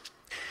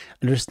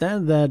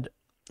 Understand that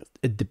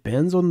it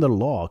depends on the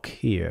lock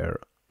here.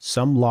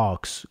 Some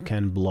locks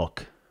can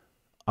block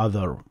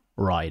other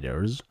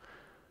riders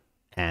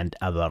and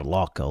other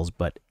locals,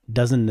 but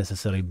doesn't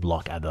necessarily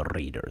block other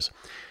readers.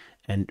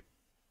 And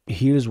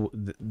here's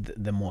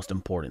the most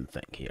important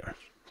thing here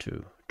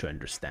to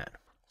understand.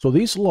 So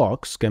these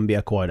locks can be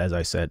acquired, as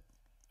I said,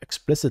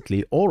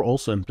 explicitly or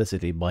also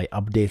implicitly by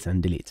updates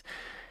and deletes.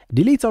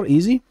 Deletes are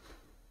easy,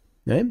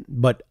 okay?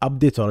 But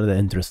updates are the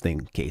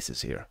interesting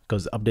cases here,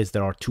 because updates,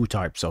 there are 2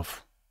 types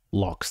of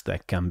locks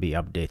that can be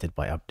updated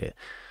by update.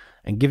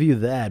 And give you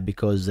that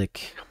because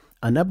like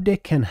an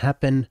update can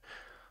happen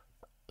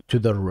to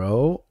the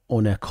row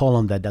on a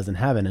column that doesn't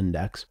have an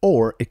index,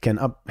 or it can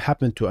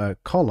happen to a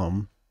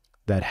column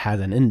that has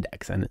an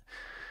index, and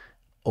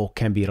or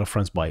can be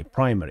referenced by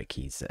primary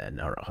keys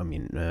and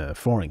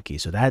foreign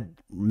keys. So that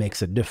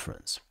makes a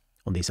difference.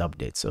 on these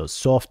updates. So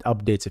soft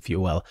updates, if you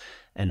will,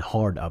 and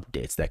hard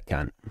updates that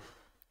can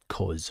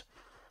cause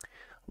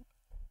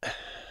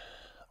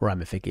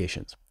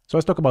ramifications. So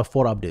let's talk about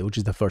for update, which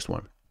is the first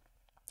one.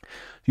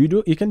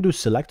 You can do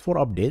select for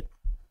update,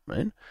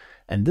 right?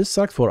 And this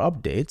select for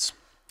updates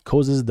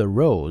causes the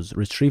rows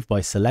retrieved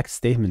by select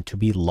statement to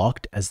be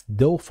locked as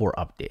though for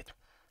update,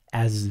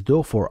 as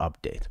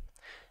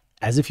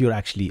if you're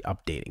actually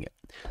updating it.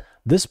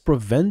 This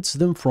prevents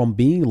them from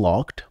being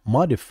locked,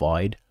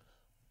 modified,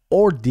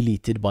 or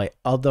deleted by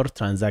other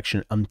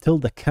transaction until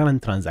the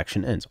current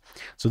transaction ends.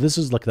 So this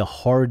is like the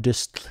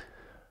hardest,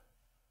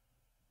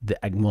 the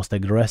most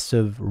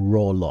aggressive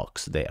row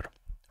locks there,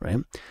 right?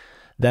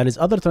 That is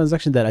other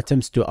transaction that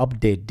attempts to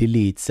update,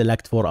 delete,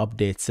 select for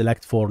update,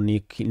 select for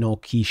no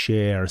key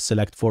share,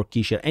 select for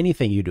key share,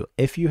 anything you do.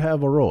 If you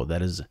have a row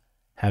that is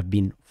have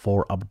been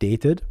for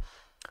updated,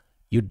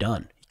 you're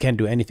done. You can't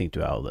do anything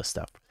to all this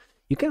stuff.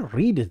 You can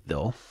read it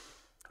though,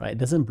 right? It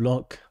doesn't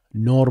block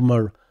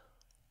normal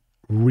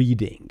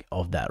reading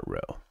of that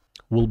row.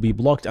 Will be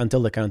blocked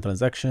until the current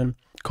transaction.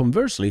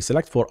 Conversely,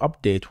 select for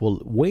update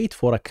will wait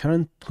for a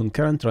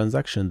concurrent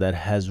transaction that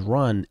has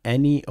run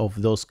any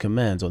of those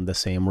commands on the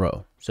same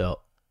row. So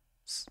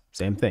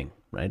same thing,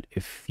 right?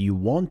 If you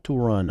want to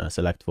run a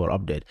select for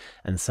update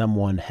and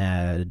someone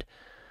had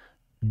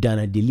done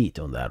a delete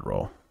on that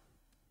row,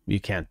 you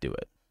can't do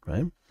it,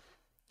 right?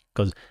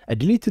 Because a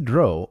deleted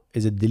row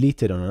is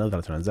deleted on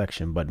another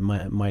transaction, but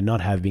might not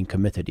have been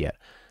committed yet.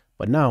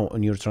 But now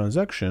on your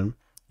transaction,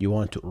 you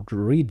want to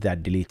read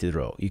that deleted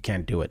row. You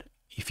can't do it.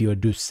 If you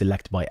do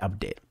select by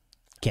update,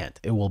 can't.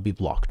 It will be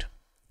blocked,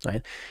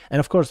 right? And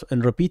of course,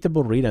 in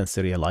repeatable read and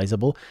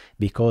serializable,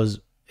 because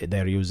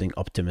they're using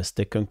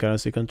optimistic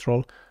concurrency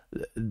control,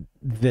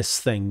 this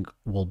thing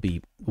will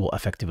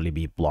effectively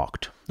be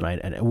blocked, right?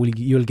 And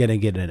you'll get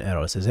an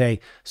error. It says, hey,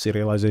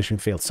 serialization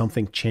failed.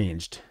 Something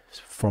changed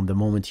from the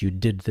moment you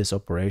did this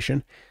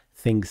operation.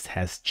 Things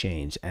has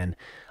changed, and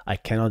I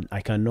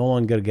can no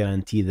longer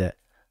guarantee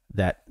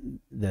that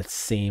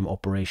same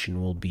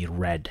operation will be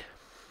read,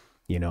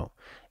 you know,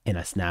 in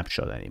a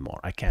snapshot anymore.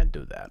 I can't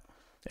do that,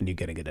 and you're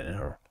gonna get an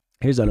error.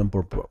 Here's an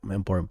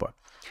important part.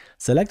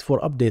 Select for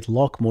update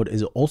lock mode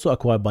is also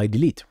acquired by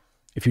delete.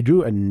 If you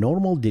do a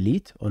normal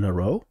delete on a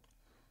row,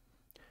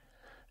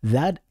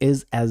 that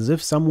is as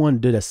if someone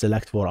did a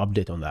select for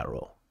update on that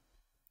row.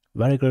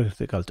 Very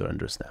critical to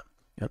understand.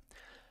 Yeah.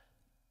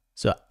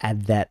 So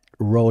at that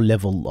row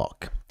level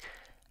lock.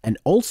 And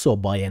also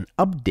by an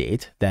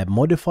update that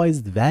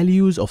modifies the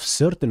values of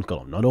certain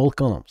columns, not all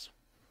columns,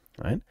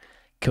 right?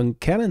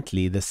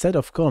 Concurrently, the set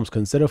of columns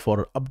considered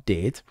for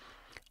update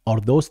are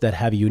those that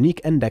have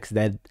unique index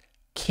that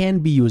can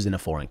be used in a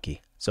foreign key.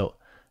 So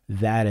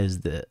that is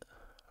the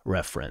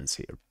reference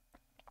here.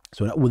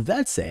 So now with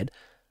that said,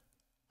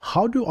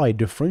 how do I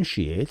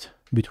differentiate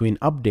between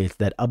updates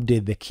that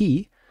update the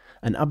key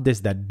and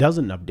updates that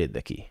doesn't update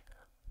the key?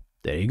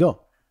 There you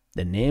go.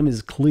 The name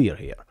is clear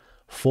here.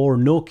 For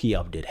no key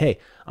update. Hey,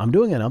 I'm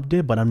doing an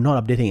update, but I'm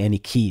not updating any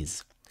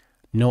keys,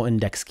 no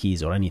index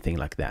keys or anything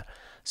like that.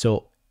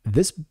 So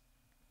this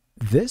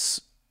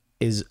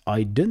is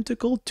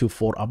identical to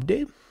for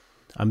update.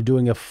 I'm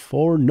doing a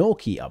for no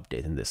key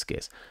update in this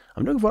case.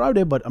 I'm doing for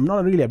update, but I'm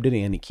not really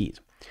updating any keys,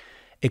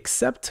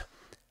 except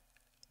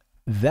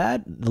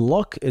that the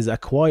lock is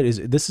acquired.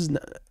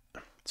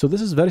 So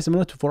this is very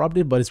similar to for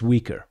update, but it's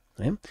weaker.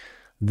 Right?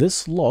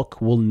 This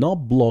lock will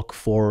not block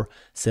for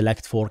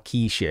select for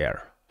key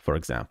share, for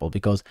example,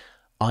 because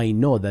I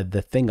know that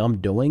the thing I'm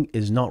doing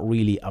is not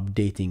really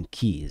updating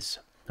keys,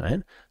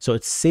 right? So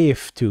it's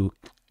safe to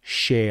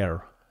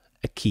share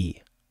a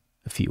key,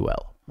 if you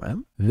will, right?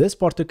 This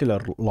particular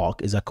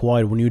lock is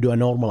acquired when you do a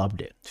normal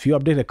update. If you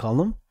update a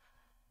column,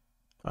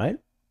 right,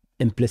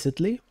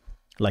 implicitly,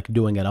 like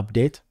doing an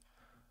update,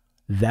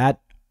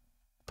 that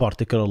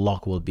particular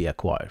lock will be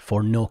acquired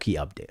for no key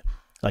update.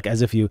 Like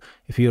as if you're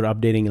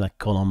updating like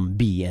column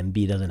B and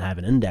B doesn't have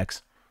an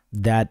index,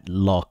 that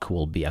lock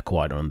will be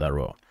acquired on that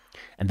row.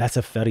 And that's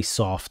a very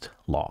soft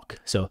lock.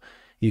 So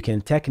you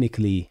can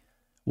technically,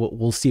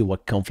 we'll see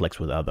what conflicts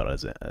with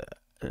others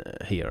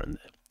here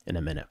in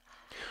a minute.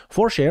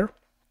 For share,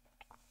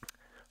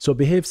 so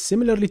behaves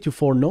similarly to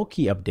for no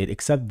key update,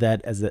 except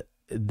that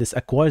this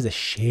acquires a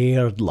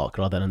shared lock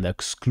rather than the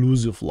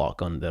exclusive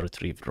lock on the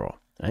retrieved row.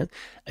 Right?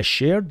 A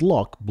shared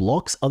lock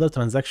blocks other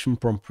transactions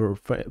from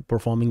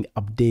performing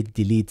update,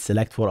 delete,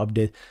 select for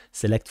update,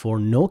 select for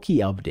no key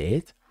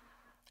update.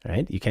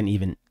 Right? You can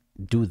even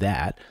do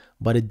that,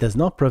 but it does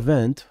not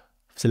prevent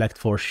select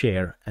for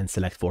share and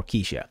select for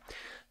key share,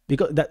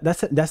 because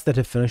that's the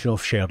definition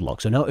of shared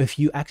lock. So now if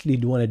you actually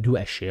do want to do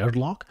a shared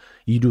lock,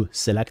 you do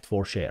select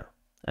for share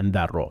and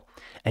that row,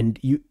 and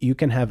you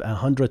can have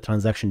 100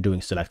 transactions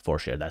doing select for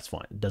share. That's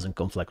fine. It doesn't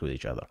conflict with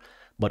each other.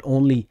 But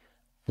only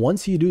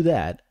once you do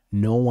that,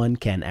 no one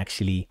can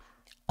actually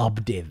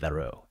update the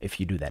row. If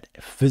you do that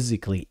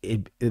physically,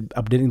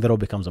 updating the row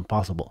becomes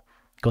impossible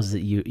because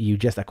you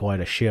just acquired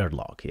a shared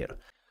lock here.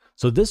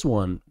 So this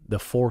one, the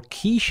for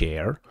key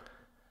share,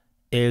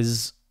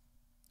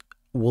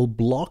 will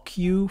block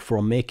you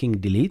from making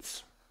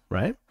deletes,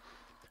 right?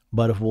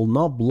 but it will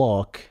not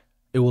block.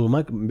 It will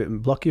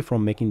block you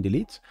from making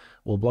deletes.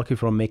 Will block you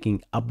from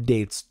making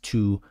updates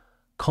to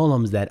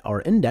columns that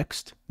are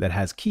indexed, that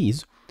has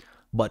keys,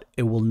 but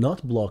it will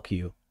not block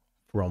you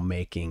from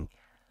making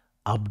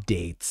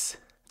updates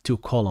to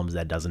columns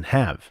that doesn't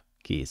have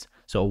keys.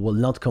 So it will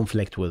not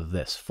conflict with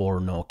this for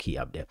no key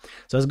update.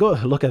 So let's go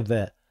look at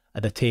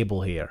the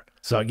table here.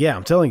 So yeah,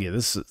 I'm telling you,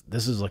 this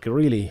is like a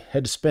really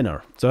head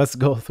spinner. So let's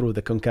go through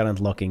the concurrent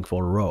locking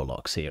for row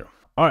locks here.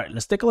 All right,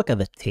 let's take a look at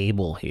the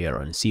table here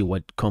and see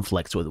what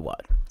conflicts with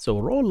what. So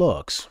row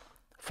locks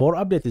for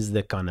update is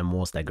the kind of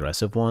most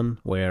aggressive one,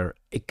 where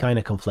it kind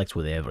of conflicts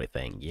with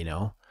everything, you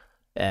know.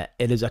 It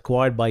is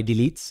acquired by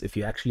deletes. If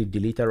you actually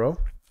delete a row,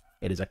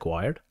 it is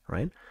acquired,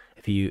 right?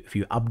 If you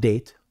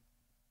update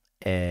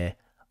a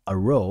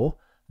row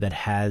that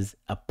has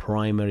a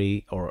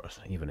primary or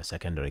even a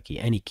secondary key,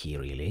 any key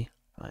really,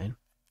 right?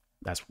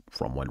 That's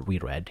from what we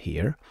read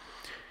here.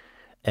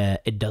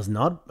 It does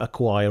not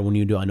acquire when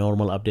you do a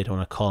normal update on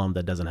a column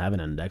that doesn't have an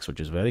index,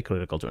 which is very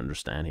critical to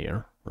understand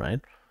here,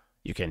 right?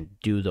 You can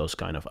do those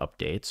kind of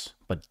updates,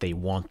 but they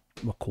won't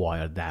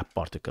acquire that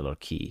particular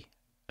key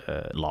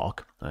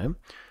lock, right?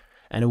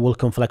 And it will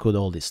conflict with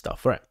all this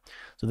stuff, right?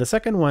 So the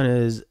second one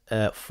is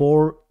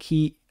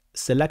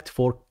select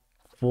for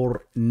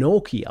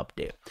no key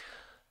update,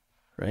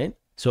 right?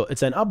 So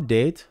it's an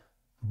update,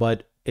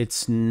 but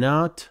it's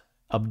not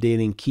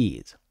updating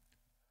keys.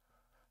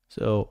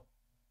 So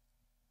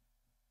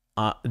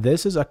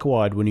this is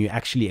acquired when you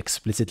actually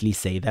explicitly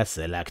say that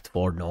select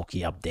for no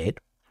key update,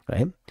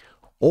 right?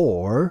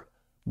 Or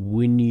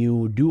when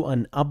you do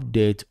an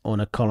update on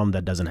a column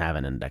that doesn't have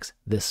an index.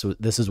 This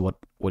is what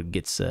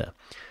gets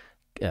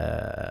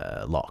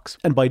locks.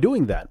 And by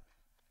doing that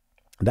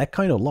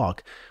kind of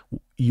lock,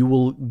 you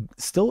will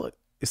still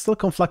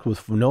conflict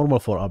with normal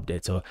for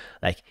update. So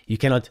like you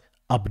cannot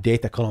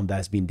update a column that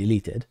has been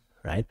deleted,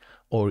 right?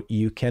 Or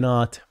you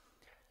cannot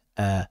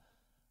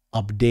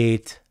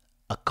update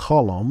a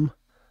column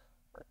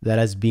that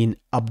has been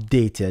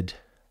updated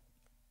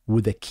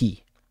with a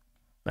key,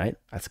 right?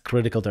 That's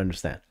critical to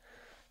understand,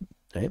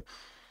 right?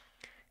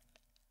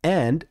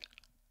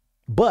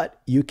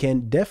 But you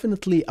can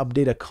definitely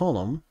update a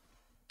column,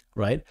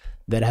 right,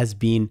 that has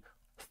been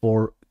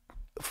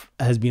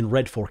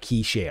read for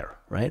key share,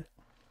 right?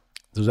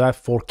 So that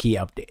for key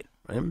update,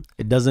 right?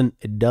 It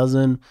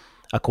doesn't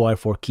acquire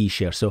for key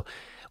share. So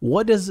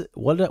what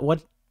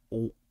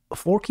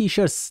for key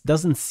shares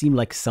doesn't seem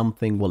like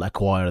something will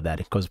acquire that,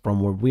 because from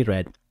what we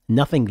read,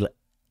 nothing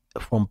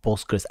from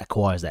Postgres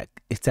acquires that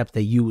except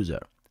the user.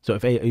 So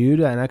if a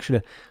user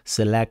actually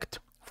select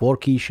for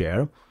key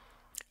share,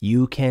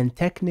 you can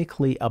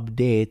technically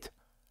update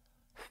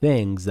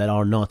things that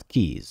are not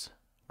keys,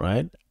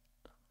 right?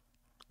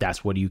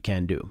 That's what you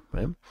can do,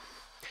 right?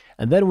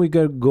 And then we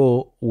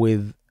go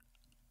with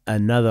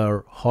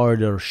another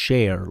harder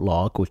share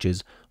lock, which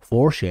is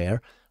for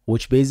share,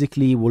 which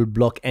basically will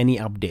block any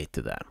update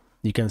to that.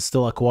 You can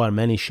still acquire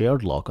many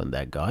shared lock on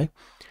that guy,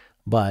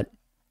 but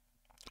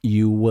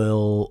you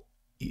want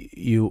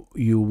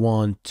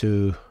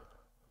to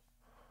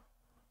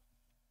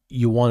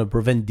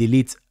prevent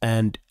deletes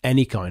and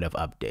any kind of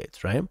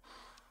updates, right?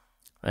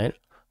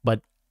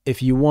 But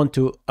if you want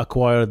to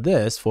acquire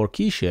this for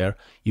key share,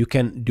 you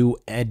can do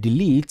a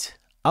delete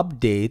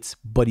updates,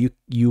 but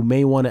you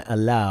may want to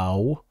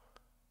allow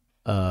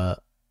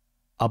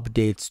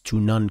updates to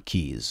none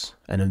keys,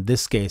 and in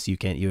this case you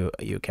can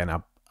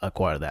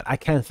acquire that. I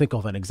can't think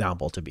of an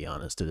example, to be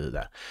honest, to do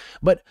that.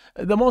 But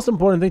the most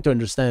important thing to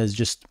understand is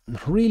just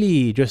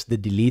the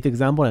delete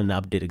example and the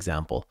update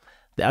example.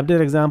 The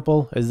update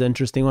example is the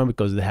interesting one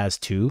because it has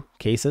two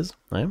cases,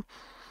 right?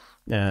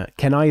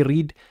 Can I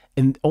read?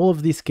 In all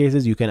of these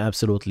cases, you can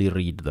absolutely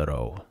read the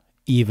row,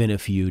 even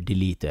if you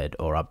delete it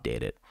or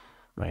update it,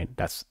 right?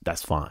 That's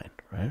fine,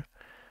 right?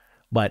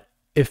 But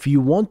if you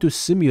want to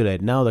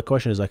simulate, now the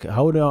question is like,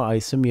 how do I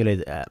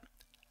simulate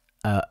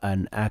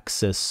an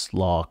access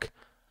lock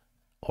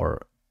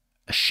or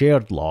a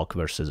shared lock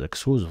versus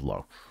exclusive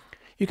lock?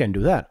 You can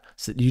do that.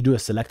 So you do a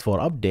select for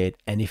update,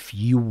 and if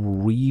you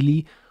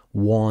really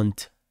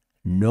want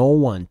no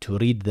one to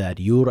read that,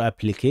 your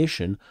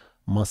application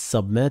must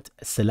submit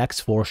selects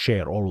for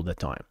share all the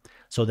time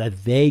so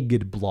that they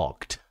get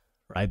blocked,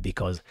 right?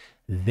 Because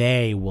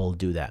they will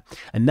do that.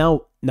 And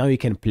now you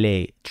can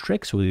play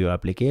tricks with your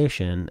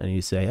application, and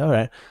you say, all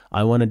right,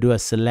 I want to do a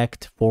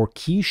select for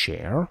key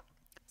share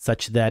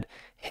such that,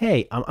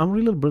 hey, I'm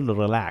really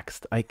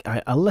relaxed.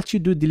 I'll let you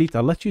do delete,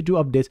 I'll let you do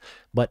updates,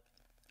 but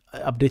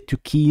update to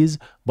keys.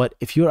 But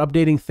if you're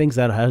updating things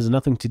that has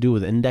nothing to do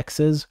with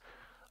indexes,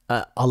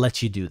 I'll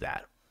let you do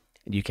that.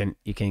 You can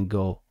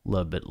go a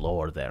little bit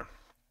lower there.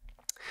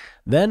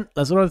 Then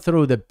let's run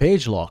through the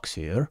page locks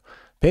here.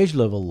 Page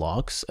level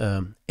locks.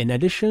 In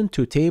addition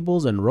to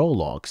tables and row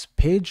locks,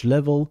 page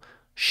level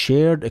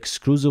shared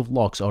exclusive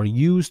locks are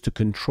used to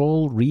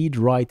control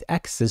read-write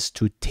access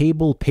to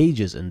table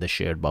pages in the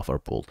shared buffer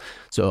pool.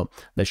 So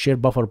the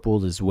shared buffer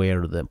pool is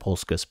where the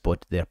Postgres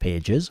put their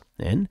pages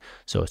in.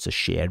 So it's a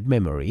shared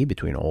memory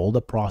between all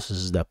the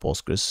processes that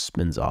Postgres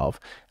spins off,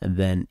 and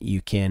then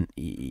you can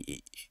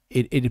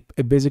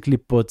it basically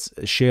puts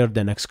shared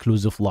and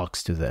exclusive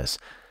locks to this,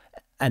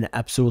 and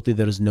absolutely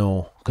there is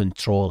no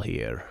control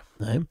here.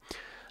 Right?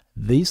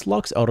 These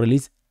locks are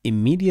released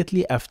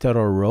immediately after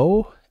a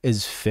row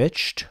is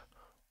fetched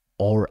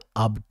or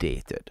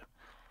updated.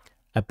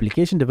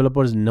 Application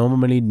developers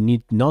normally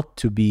need not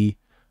to be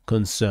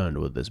concerned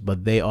with this,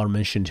 but they are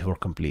mentioned for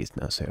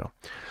completeness here.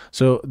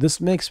 So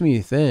this makes me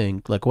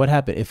think, like, what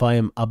happened if I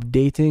am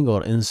updating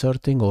or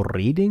inserting or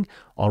reading?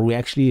 Are we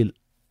actually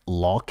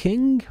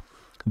locking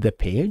the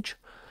page?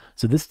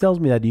 So this tells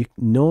me that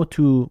no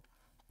two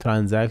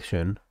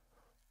transaction,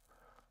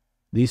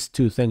 these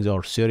two things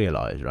are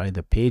serialized, right?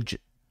 The page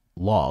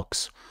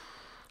locks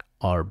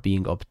are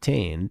being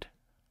obtained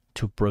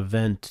to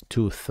prevent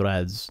two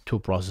threads, two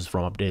processes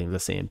from updating the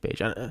same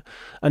page. And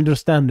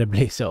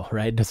understandably so,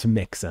 right? Doesn't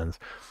make sense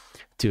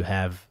to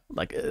have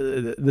like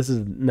this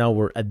is now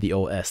we're at the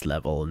OS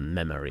level in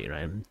memory,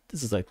 right?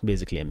 This is like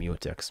basically a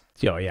mutex.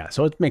 So yeah,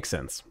 so it makes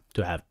sense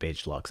to have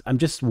page locks. I'm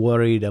just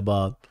worried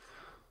about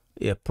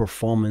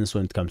performance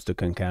when it comes to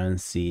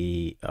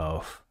concurrency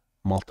of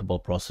multiple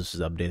processes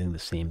updating the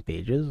same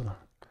pages.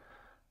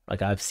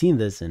 Like I've seen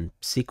this in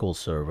SQL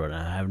Server, and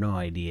I have no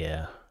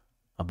idea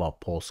about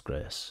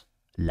Postgres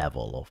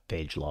level of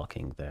page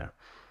locking there.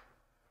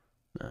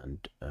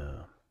 And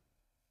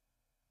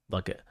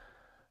like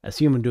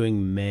assume I'm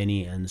doing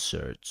many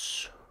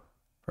inserts,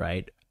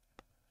 right,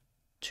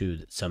 to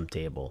some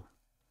table,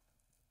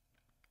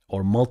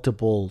 or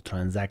multiple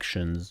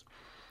transactions,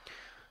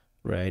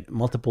 right,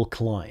 multiple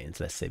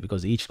clients, let's say,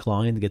 because each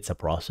client gets a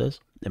process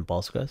in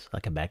Postgres,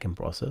 like a backend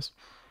process.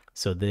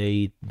 So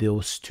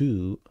those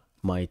two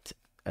might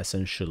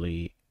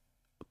essentially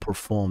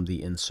perform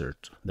the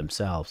insert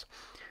themselves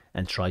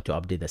and try to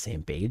update the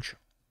same page,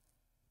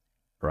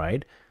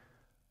 right?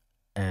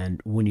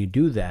 And when you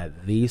do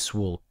that, these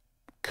will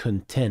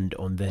contend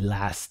on the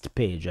last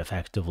page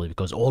effectively,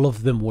 because all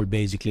of them will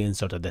basically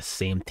insert at the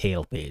same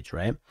tail page,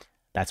 right?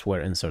 That's where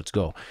inserts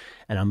go.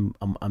 And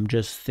I'm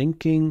just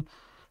thinking,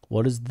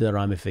 what is the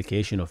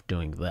ramification of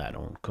doing that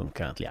on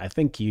concurrently? I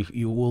think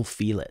you will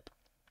feel it.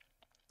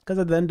 Because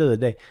at the end of the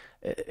day,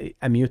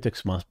 a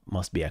mutex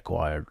must be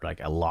acquired, like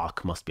a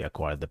lock must be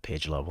acquired at the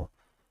page level.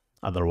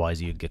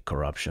 Otherwise, you get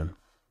corruption.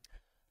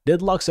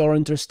 Deadlocks are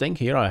interesting.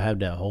 Here I have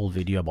the whole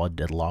video about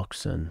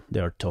deadlocks, and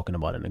they're talking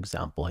about an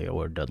example here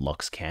where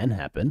deadlocks can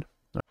happen.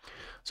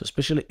 So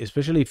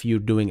especially if you're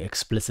doing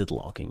explicit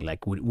locking,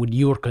 like when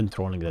you're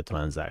controlling the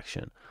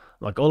transaction.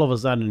 Like all of a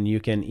sudden you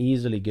can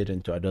easily get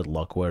into a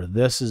deadlock where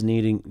this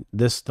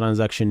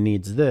transaction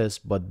needs this,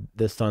 but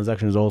this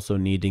transaction is also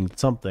needing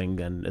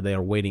something, and they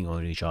are waiting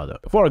on each other.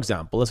 For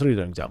example, let's read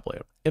an example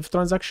here. If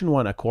transaction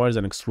 1 acquires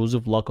an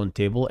exclusive lock on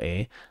table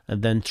A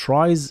and then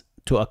tries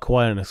to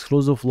acquire an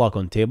exclusive lock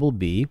on table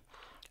B,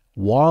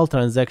 while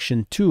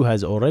transaction 2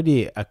 has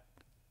already an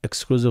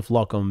exclusive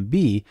lock on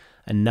B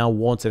and now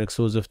wants an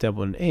exclusive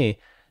table on A,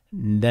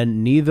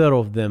 then neither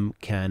of them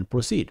can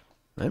proceed.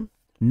 Right?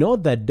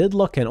 Note that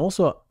deadlock can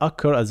also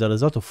occur as a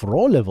result of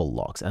row level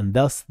locks, and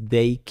thus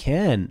they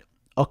can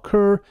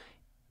occur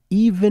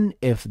even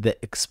if the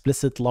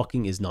explicit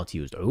locking is not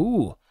used.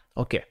 Ooh,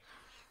 okay.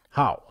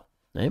 How?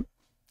 Right?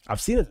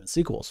 I've seen it in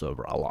SQL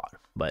Server a lot,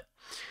 but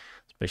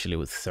especially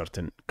with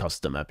certain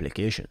custom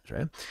applications,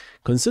 right?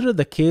 Consider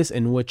the case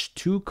in which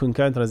two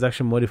concurrent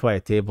transactions modify a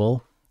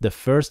table. The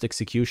first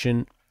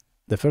transaction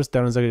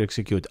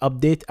execute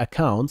update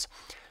accounts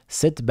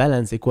set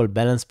balance equal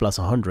balance plus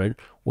 100,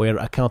 where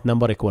account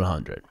number equal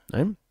 100,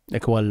 right?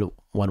 Equal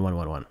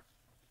 1111.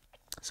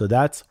 So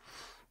that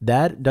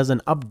does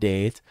an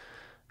update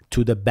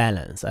to the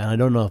balance. And I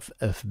don't know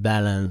if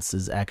balance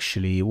is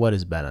actually, what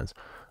is balance?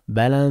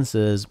 Balance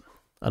is,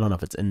 I don't know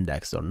if it's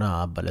indexed or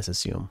not, but let's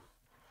assume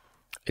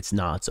it's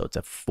not. So it's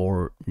a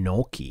for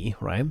no key,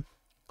 right?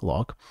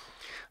 Lock.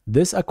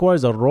 This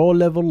acquires a row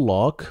level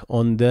lock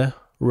on the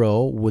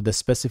row with the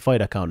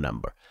specified account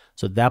number.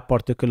 So that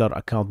particular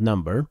account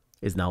number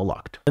is now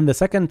locked. And the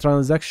second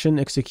transaction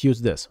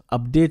executes this.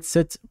 Update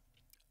set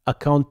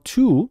account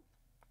 2,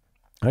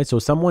 right? So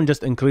someone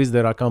just increased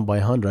their account by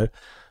 100.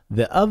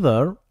 The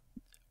other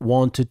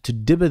wanted to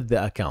debit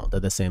the account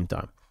at the same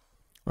time,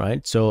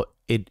 right? So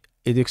it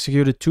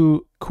executed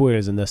two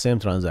queries in the same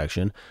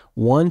transaction.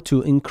 One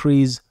to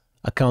increase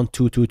account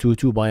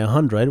 2222 by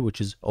 100,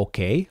 which is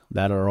okay,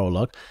 that are all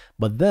locked.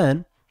 But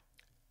then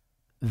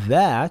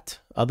that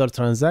other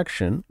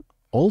transaction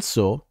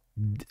also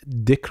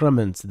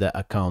decrements the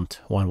account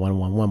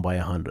 1111 by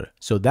 100.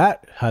 So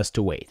that has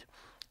to wait.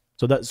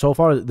 So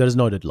far there's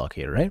no deadlock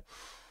here, right?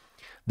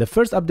 The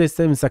first update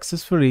statement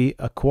successfully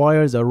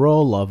acquires a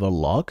row level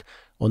lock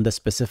on the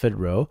specified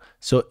row,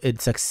 so it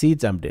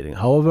succeeds updating.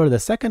 However, the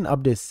second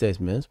update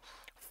statement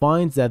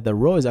finds that the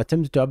row is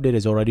attempted to update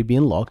is already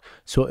being locked,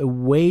 so it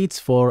waits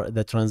for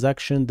the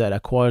transaction that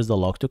acquires the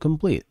lock to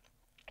complete.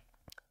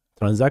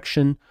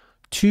 Transaction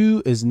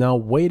 2 is now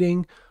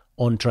waiting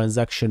on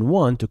transaction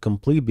 1 to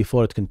complete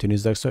before it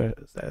continues the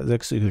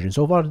execution.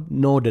 So far,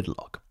 no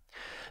deadlock.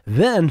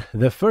 Then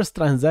the first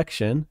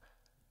transaction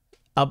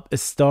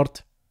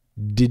start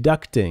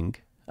deducting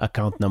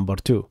account number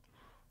 2,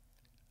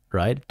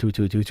 right?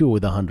 2222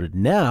 with 100.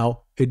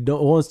 Now it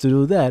wants to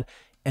do that,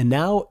 and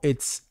now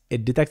it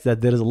detects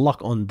that there is a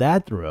lock on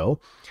that row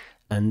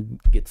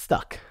and gets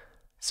stuck.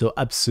 So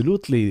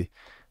absolutely,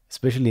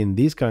 especially in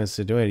these kinds of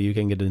situations, you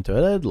can get into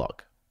a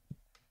deadlock,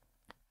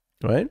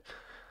 right?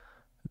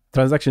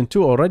 Transaction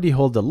 2 already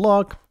holds the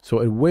lock, so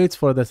it waits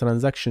for the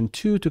transaction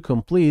 2 to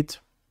complete.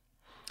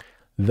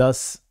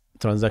 Thus,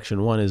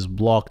 transaction 1 is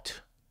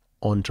blocked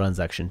on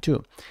transaction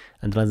 2,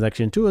 and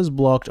transaction 2 is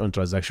blocked on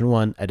transaction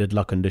 1. A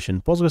deadlock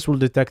condition. Postgres will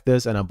detect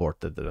this and abort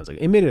the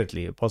transaction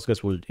immediately.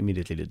 Postgres will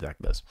immediately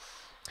detect this.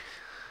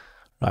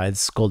 Right?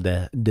 It's called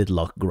the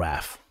deadlock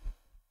graph.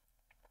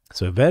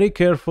 So very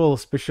careful,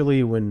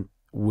 especially when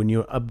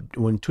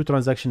two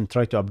transactions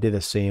try to update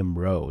the same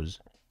rows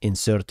in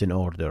certain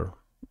order.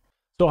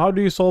 So how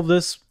do you solve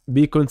this?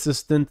 Be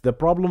consistent. The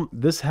problem,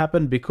 this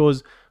happened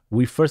because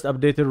we first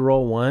updated row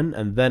 1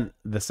 and then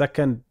the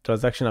second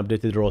transaction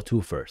updated row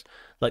 2 first.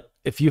 Like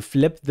if you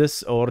flip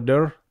this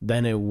order,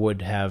 then it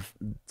would have,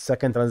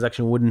 second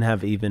transaction wouldn't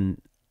have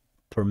even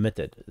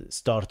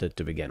started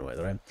to begin with,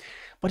 right?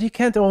 But you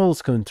can't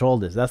always control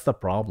this. That's the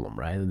problem,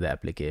 right, in the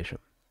application.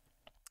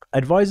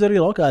 Advisory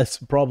lock, that's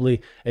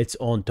probably its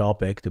own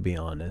topic, to be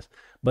honest.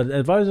 But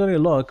advisory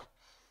lock,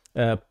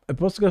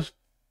 Postgres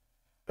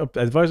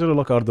advisory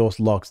lock are those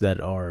locks that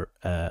are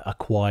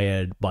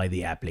acquired by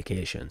the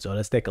application. So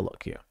let's take a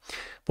look here.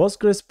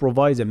 Postgres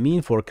provides a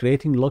mean for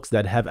creating locks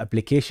that have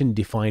application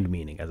defined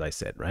meaning, as I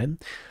said, right?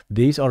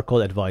 These are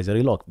called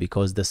advisory lock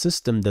because the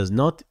system does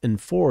not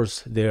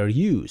enforce their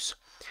use,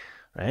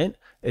 right?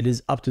 It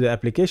is up to the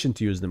application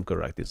to use them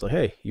correctly. So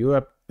hey, you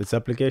have this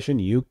application,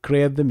 you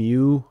create them,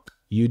 you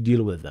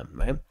deal with them,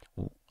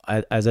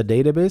 right? As a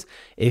database,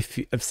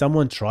 if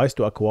someone tries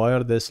to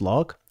acquire this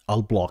lock,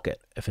 I'll block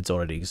it if it's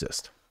already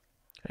exists.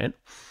 Right?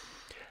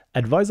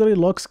 Advisory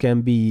locks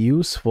can be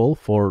useful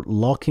for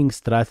locking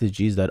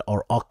strategies that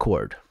are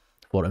awkward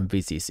for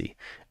MVCC,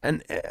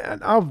 and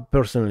I've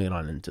personally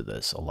run into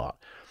this a lot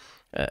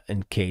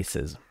in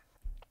cases.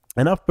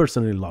 And I've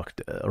personally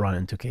run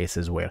into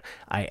cases where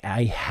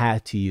I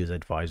had to use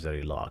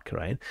advisory lock,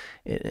 right?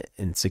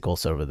 In SQL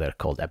Server, they're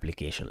called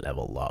application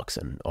level locks,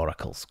 and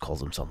Oracle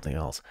calls them something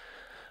else.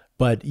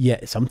 But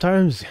yeah,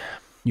 sometimes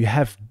you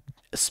have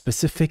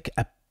specific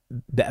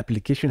the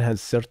application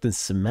has certain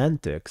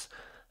semantics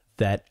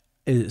that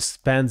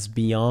spans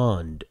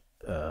beyond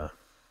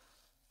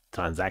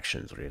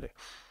transactions, really,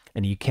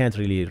 and you can't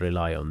really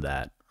rely on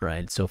that,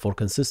 right? So for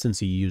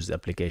consistency, you use the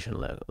application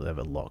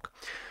level lock.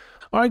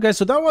 All right, guys,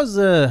 so that was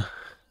a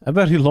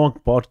very long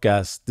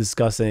podcast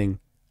discussing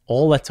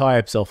all the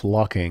types of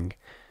locking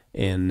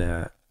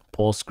in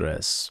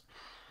Postgres.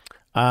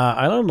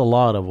 I learned a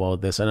lot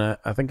about this, and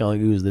I think I'll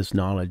use this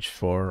knowledge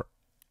for,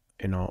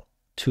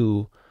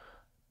 to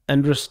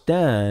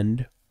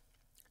understand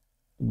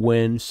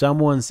when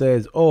someone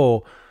says,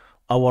 oh,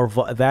 our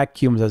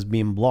vacuums has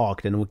been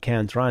blocked and we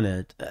can't run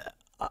it.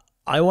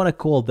 I want to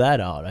call that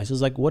out. I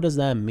was like, what does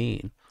that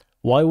mean?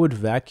 Why would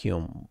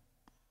vacuum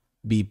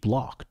be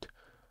blocked?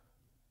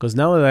 Because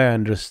now that I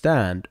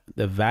understand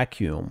the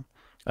vacuum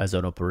as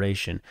an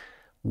operation,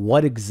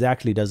 what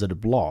exactly does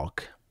it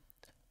block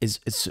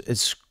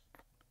it's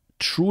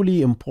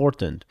truly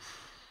important,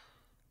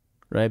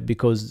 right?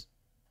 Because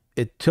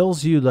it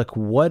tells you like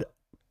what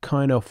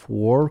kind of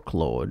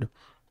workload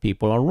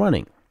people are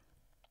running,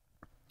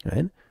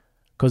 right?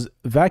 Because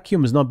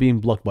vacuum is not being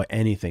blocked by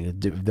anything.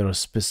 There is a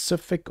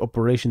specific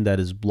operation that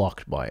is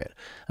blocked by it.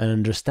 And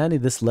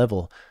understanding this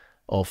level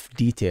of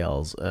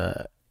details,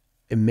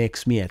 it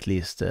makes me at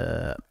least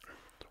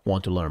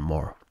want to learn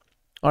more.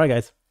 All right,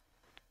 guys.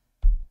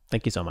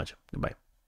 Thank you so much. Goodbye.